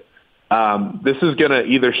 is that this is going to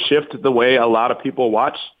either shift the way a lot of people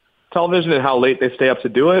watch television and how late they stay up to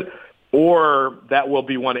do it, or that will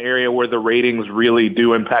be one area where the ratings really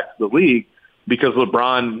do impact the league, because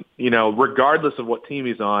LeBron, regardless of what team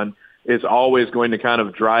he's on, is always going to kind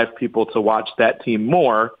of drive people to watch that team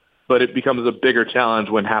more, but it becomes a bigger challenge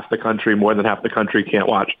when more than half the country can't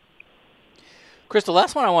watch. Chris, the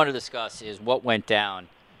last one I want to discuss is what went down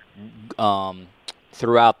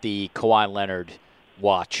throughout the Kawhi Leonard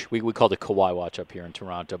watch. We called it Kawhi watch up here in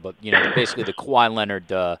Toronto, but basically the Kawhi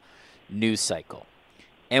Leonard news cycle.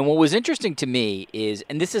 And what was interesting to me is,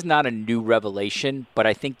 and this is not a new revelation, but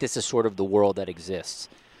I think this is sort of the world that exists.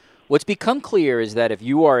 What's become clear is that if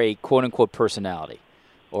you are a quote-unquote personality,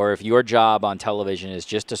 or if your job on television is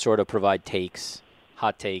just to sort of provide takes,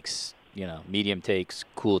 hot takes, medium takes,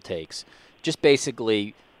 cool takes, just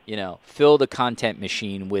basically, fill the content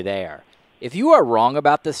machine with air. If you are wrong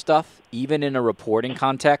about this stuff, even in a reporting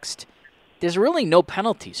context, there's really no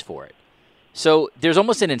penalties for it. So there's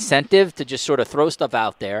almost an incentive to just sort of throw stuff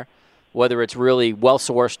out there, whether it's really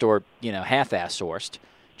well-sourced or, half-ass sourced,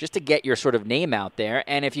 just to get your sort of name out there.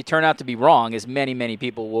 And if you turn out to be wrong, as many, many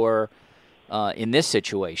people were in this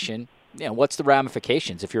situation, what's the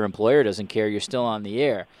ramifications? If your employer doesn't care, you're still on the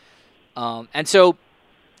air. And so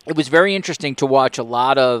it was very interesting to watch a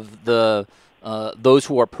lot of the those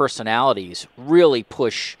who are personalities really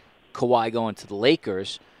push Kawhi going to the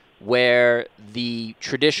Lakers, where the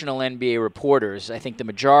traditional NBA reporters, I think the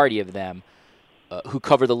majority of them who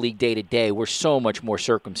cover the league day to day, were so much more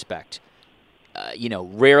circumspect.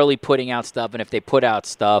 Rarely putting out stuff, and if they put out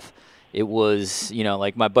stuff, it was,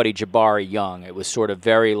 like my buddy Jabari Young. It was sort of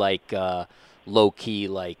very low-key,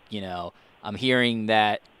 I'm hearing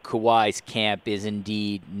that Kawhi's camp is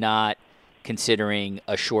indeed not considering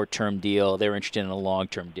a short-term deal. They're interested in a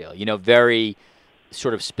long-term deal. Very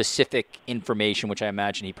sort of specific information, which I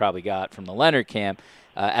imagine he probably got from the Leonard camp,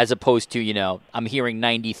 as opposed to, I'm hearing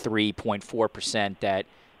 93.4% that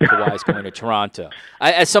Kawhi's going to Toronto.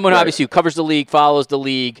 As someone obviously who covers the league, follows the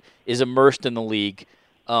league, is immersed in the league,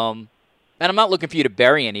 and I'm not looking for you to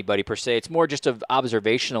bury anybody per se. It's more just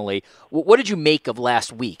observationally. What did you make of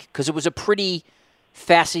last week? Because it was a pretty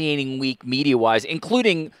fascinating week media-wise,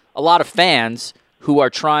 including a lot of fans who are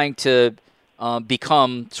trying to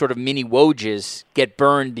become sort of mini Wojs, get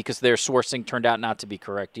burned because their sourcing turned out not to be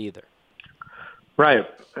correct either. Right.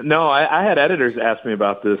 No, I had editors ask me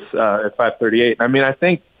about this at 538. I mean, I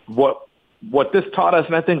think what this taught us,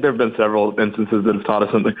 and I think there have been several instances that have taught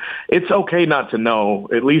us something, it's okay not to know,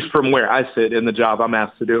 at least from where I sit in the job I'm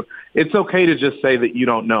asked to do. It's okay to just say that you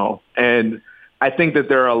don't know. And I think that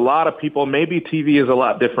there are a lot of people, maybe TV is a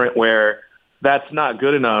lot different, where that's not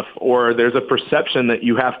good enough, or there's a perception that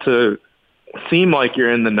you have to seem like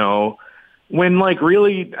you're in the know, when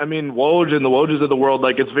really, I mean, Woj and the Wojs of the world,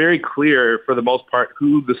 it's very clear for the most part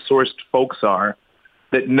who the sourced folks are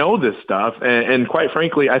that know this stuff. And quite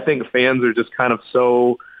frankly, I think fans are just kind of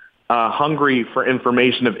so hungry for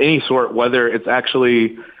information of any sort, whether it's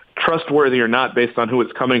actually trustworthy or not based on who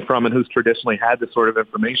it's coming from and who's traditionally had this sort of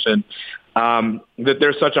information, that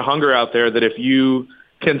there's such a hunger out there that if you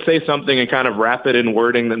can say something and kind of wrap it in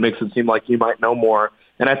wording that makes it seem like you might know more.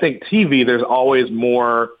 And I think TV, there's always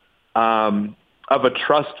more of a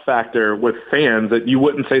trust factor with fans, that you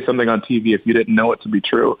wouldn't say something on TV if you didn't know it to be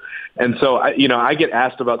true. And so, I get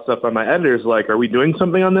asked about stuff by my editors, like, are we doing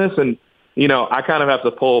something on this? And, I kind of have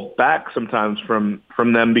to pull back sometimes from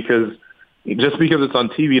them, because just because it's on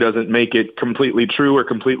TV doesn't make it completely true or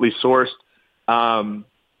completely sourced. And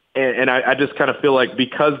I just kind of feel like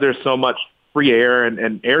because there's so much free air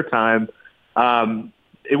and airtime,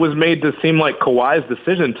 it was made to seem like Kawhi's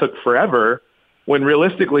decision took forever, when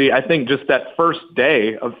realistically, I think just that first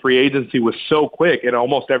day of free agency was so quick and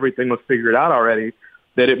almost everything was figured out already,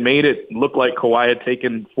 that it made it look like Kawhi had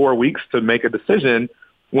taken 4 weeks to make a decision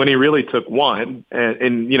when he really took one.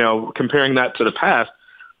 And comparing that to the past,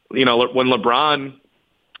 when LeBron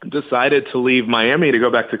decided to leave Miami to go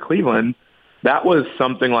back to Cleveland, that was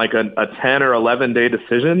something like a 10 or 11-day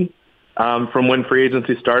decision from when free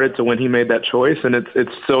agency started to when he made that choice. And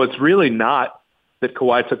it's really not that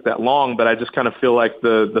Kawhi took that long, but I just kind of feel like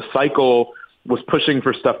the cycle was pushing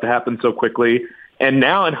for stuff to happen so quickly. And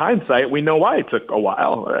now in hindsight, we know why it took a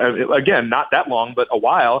while. Again, not that long, but a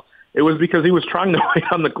while. It was because he was trying to wait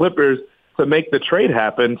on the Clippers to make the trade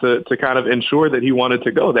happen to kind of ensure that he wanted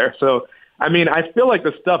to go there. So, I mean, I feel like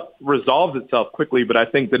the stuff resolves itself quickly, but I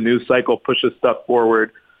think the news cycle pushes stuff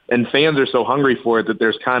forward, and fans are so hungry for it that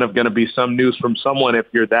there's kind of going to be some news from someone if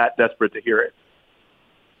you're that desperate to hear it.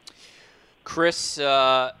 Chris,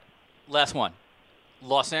 last one.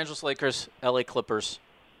 Los Angeles Lakers, LA Clippers,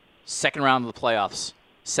 second round of the playoffs,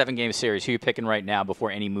 7-game series. Who are you picking right now before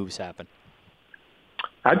any moves happen?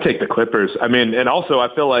 I'd take the Clippers. I mean, and also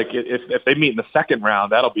I feel like if they meet in the second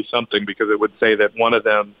round, that'll be something because it would say that one of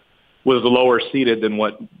them was lower seeded than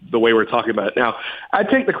the way we're talking about it now. I'd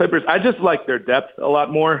take the Clippers. I just like their depth a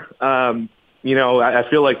lot more. I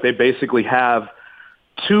feel like they basically have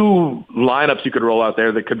two lineups you could roll out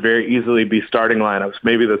there that could very easily be starting lineups.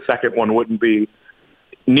 Maybe the second one wouldn't be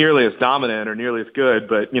nearly as dominant or nearly as good,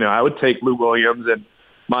 but, I would take Lou Williams and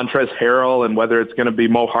Montrezl Harrell, and whether it's going to be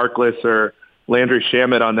Mo Harkless or Landry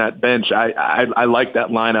Shamet on that bench, I like that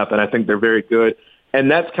lineup, and I think they're very good. And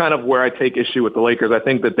that's kind of where I take issue with the Lakers. I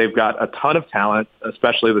think that they've got a ton of talent,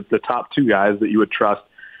 especially the top two guys that you would trust.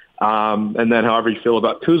 And then however you feel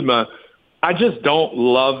about Kuzma, I just don't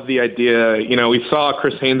love the idea. We saw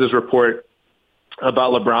Chris Haynes' report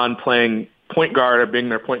about LeBron playing point guard or being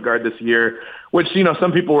their point guard this year, which,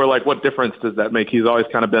 some people were like, what difference does that make? He's always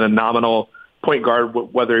kind of been a nominal point guard,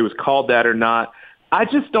 whether he was called that or not. I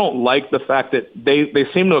just don't like the fact that they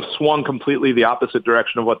seem to have swung completely the opposite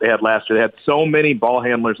direction of what they had last year. They had so many ball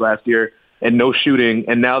handlers last year and no shooting,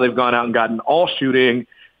 and now they've gone out and gotten all shooting,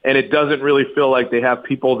 and it doesn't really feel like they have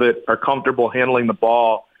people that are comfortable handling the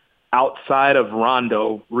ball outside of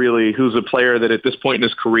Rondo, really, who's a player that at this point in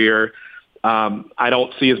his career I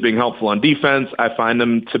don't see as being helpful on defense. I find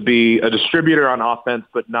him to be a distributor on offense,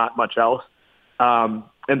 but not much else.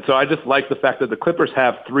 And so I just like the fact that the Clippers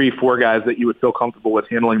have 3-4 guys that you would feel comfortable with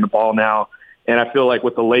handling the ball now. And I feel like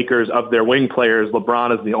with the Lakers, of their wing players,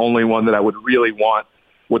 LeBron is the only one that I would really want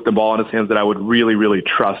with the ball in his hands that I would really, really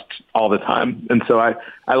trust all the time. And so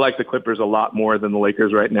I like the Clippers a lot more than the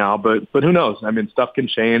Lakers right now. But who knows? I mean, stuff can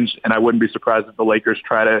change, and I wouldn't be surprised if the Lakers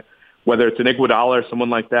try to, whether it's an Iguodala or someone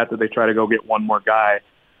like that they try to go get one more guy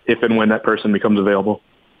if and when that person becomes available.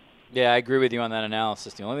 Yeah, I agree with you on that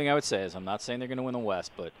analysis. The only thing I would say is I'm not saying they're going to win the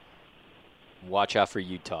West, but watch out for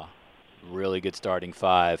Utah. Really good starting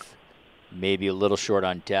five. Maybe a little short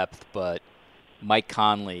on depth, but Mike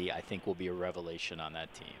Conley, I think, will be a revelation on that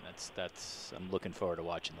team. I'm looking forward to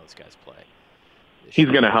watching those guys play. He's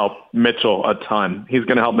going to help Mitchell a ton.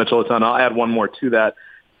 I'll add one more to that.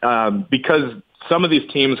 Because some of these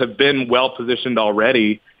teams have been well-positioned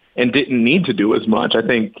already and didn't need to do as much. I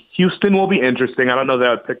think Houston will be interesting. I don't know that I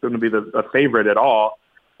would pick them to be a favorite at all.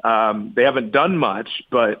 They haven't done much,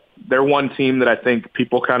 but they're one team that I think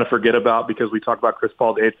people kind of forget about because we talk about Chris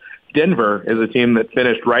Paul's age. Denver is a team that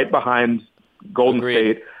finished right behind Golden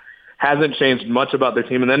State, hasn't changed much about their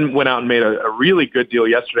team, and then went out and made a really good deal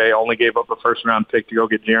yesterday, only gave up a first-round pick to go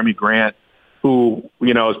get Jeremy Grant, who,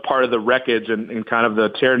 is part of the wreckage and kind of the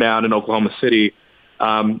teardown in Oklahoma City.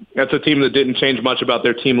 That's a team that didn't change much about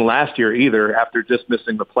their team last year either, after just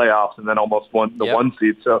missing the playoffs and then almost won the 1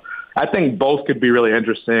 seed. So I think both could be really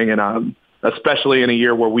interesting, and especially in a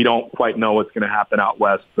year where we don't quite know what's going to happen out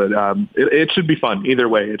west. But it should be fun. Either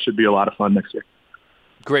way, it should be a lot of fun next year.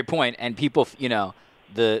 Great point. And people,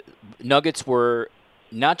 the Nuggets were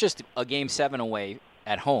not just a Game 7 away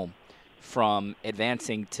at home from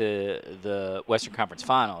advancing to the Western Conference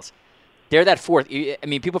Finals. They're that fourth. I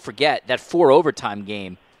mean, people forget that 4 overtime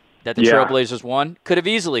game that the Trailblazers won could have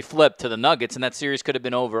easily flipped to the Nuggets, and that series could have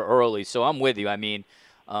been over early. So I'm with you. I mean,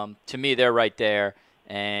 to me, they're right there.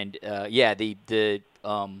 And the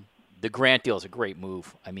Grant deal is a great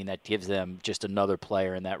move. I mean, that gives them just another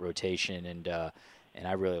player in that rotation, and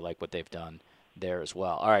I really like what they've done there as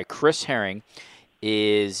well. All right, Chris Herring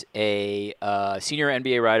is a senior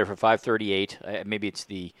NBA writer for 538. Maybe it's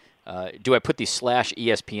the do I put the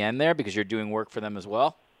 /ESPN there because you're doing work for them as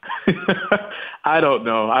well? I don't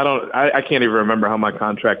know. I can't even remember how my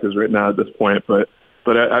contract is written out at this point, but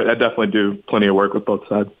I definitely do plenty of work with both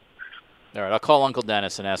sides. All right, I'll call Uncle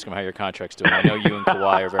Dennis and ask him how your contract's doing. I know you and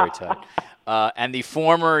Kawhi are very tight. And the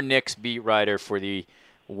former Knicks beat writer for the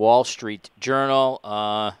Wall Street Journal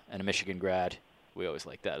and a Michigan grad. We always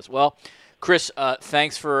like that as well. Chris,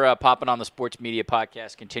 thanks for popping on the Sports Media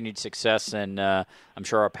Podcast. Continued success, and I'm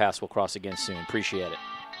sure our paths will cross again soon. Appreciate it.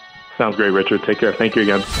 Sounds great, Richard. Take care. Thank you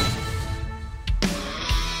again.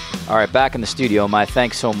 All right, back in the studio. My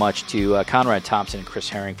thanks so much to Conrad Thompson and Chris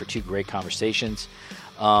Herring for 2 great conversations.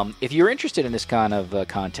 If you're interested in this kind of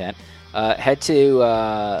content, head to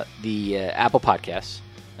the Apple Podcasts,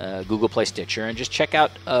 Google Play, Stitcher, and just check out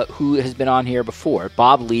who has been on here before.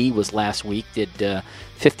 Bob Lee was last week, did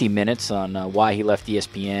 50 minutes on why he left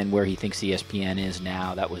ESPN, where he thinks ESPN is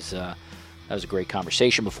now. That was a great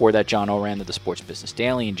conversation. Before that, John Oran of the Sports Business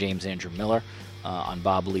Daily and James Andrew Miller on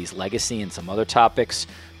Bob Lee's legacy and some other topics.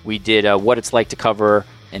 We did what it's like to cover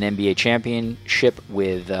an NBA championship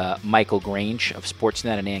with Michael Grange of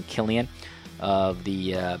Sportsnet and Ann Killian of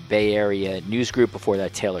the Bay Area News Group. Before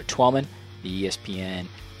that, Taylor Twellman, the ESPN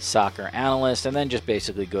soccer analyst, and then just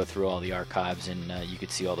basically go through all the archives, and you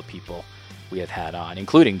could see all the people we have had on,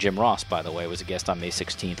 including Jim Ross, by the way, was a guest on May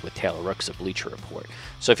 16th with Taylor Rooks of Bleacher Report.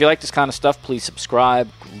 So if you like this kind of stuff, please subscribe,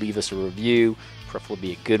 leave us a review, preferably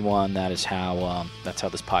be a good one. That is how that's how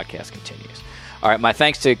this podcast continues. All right, my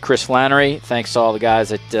thanks to Chris Flannery. Thanks to all the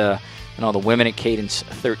guys at and all the women at Cadence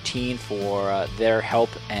 13 for their help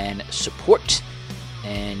and support.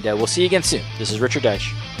 And we'll see you again soon. This is Richard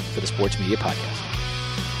Deitch for the Sports Media Podcast.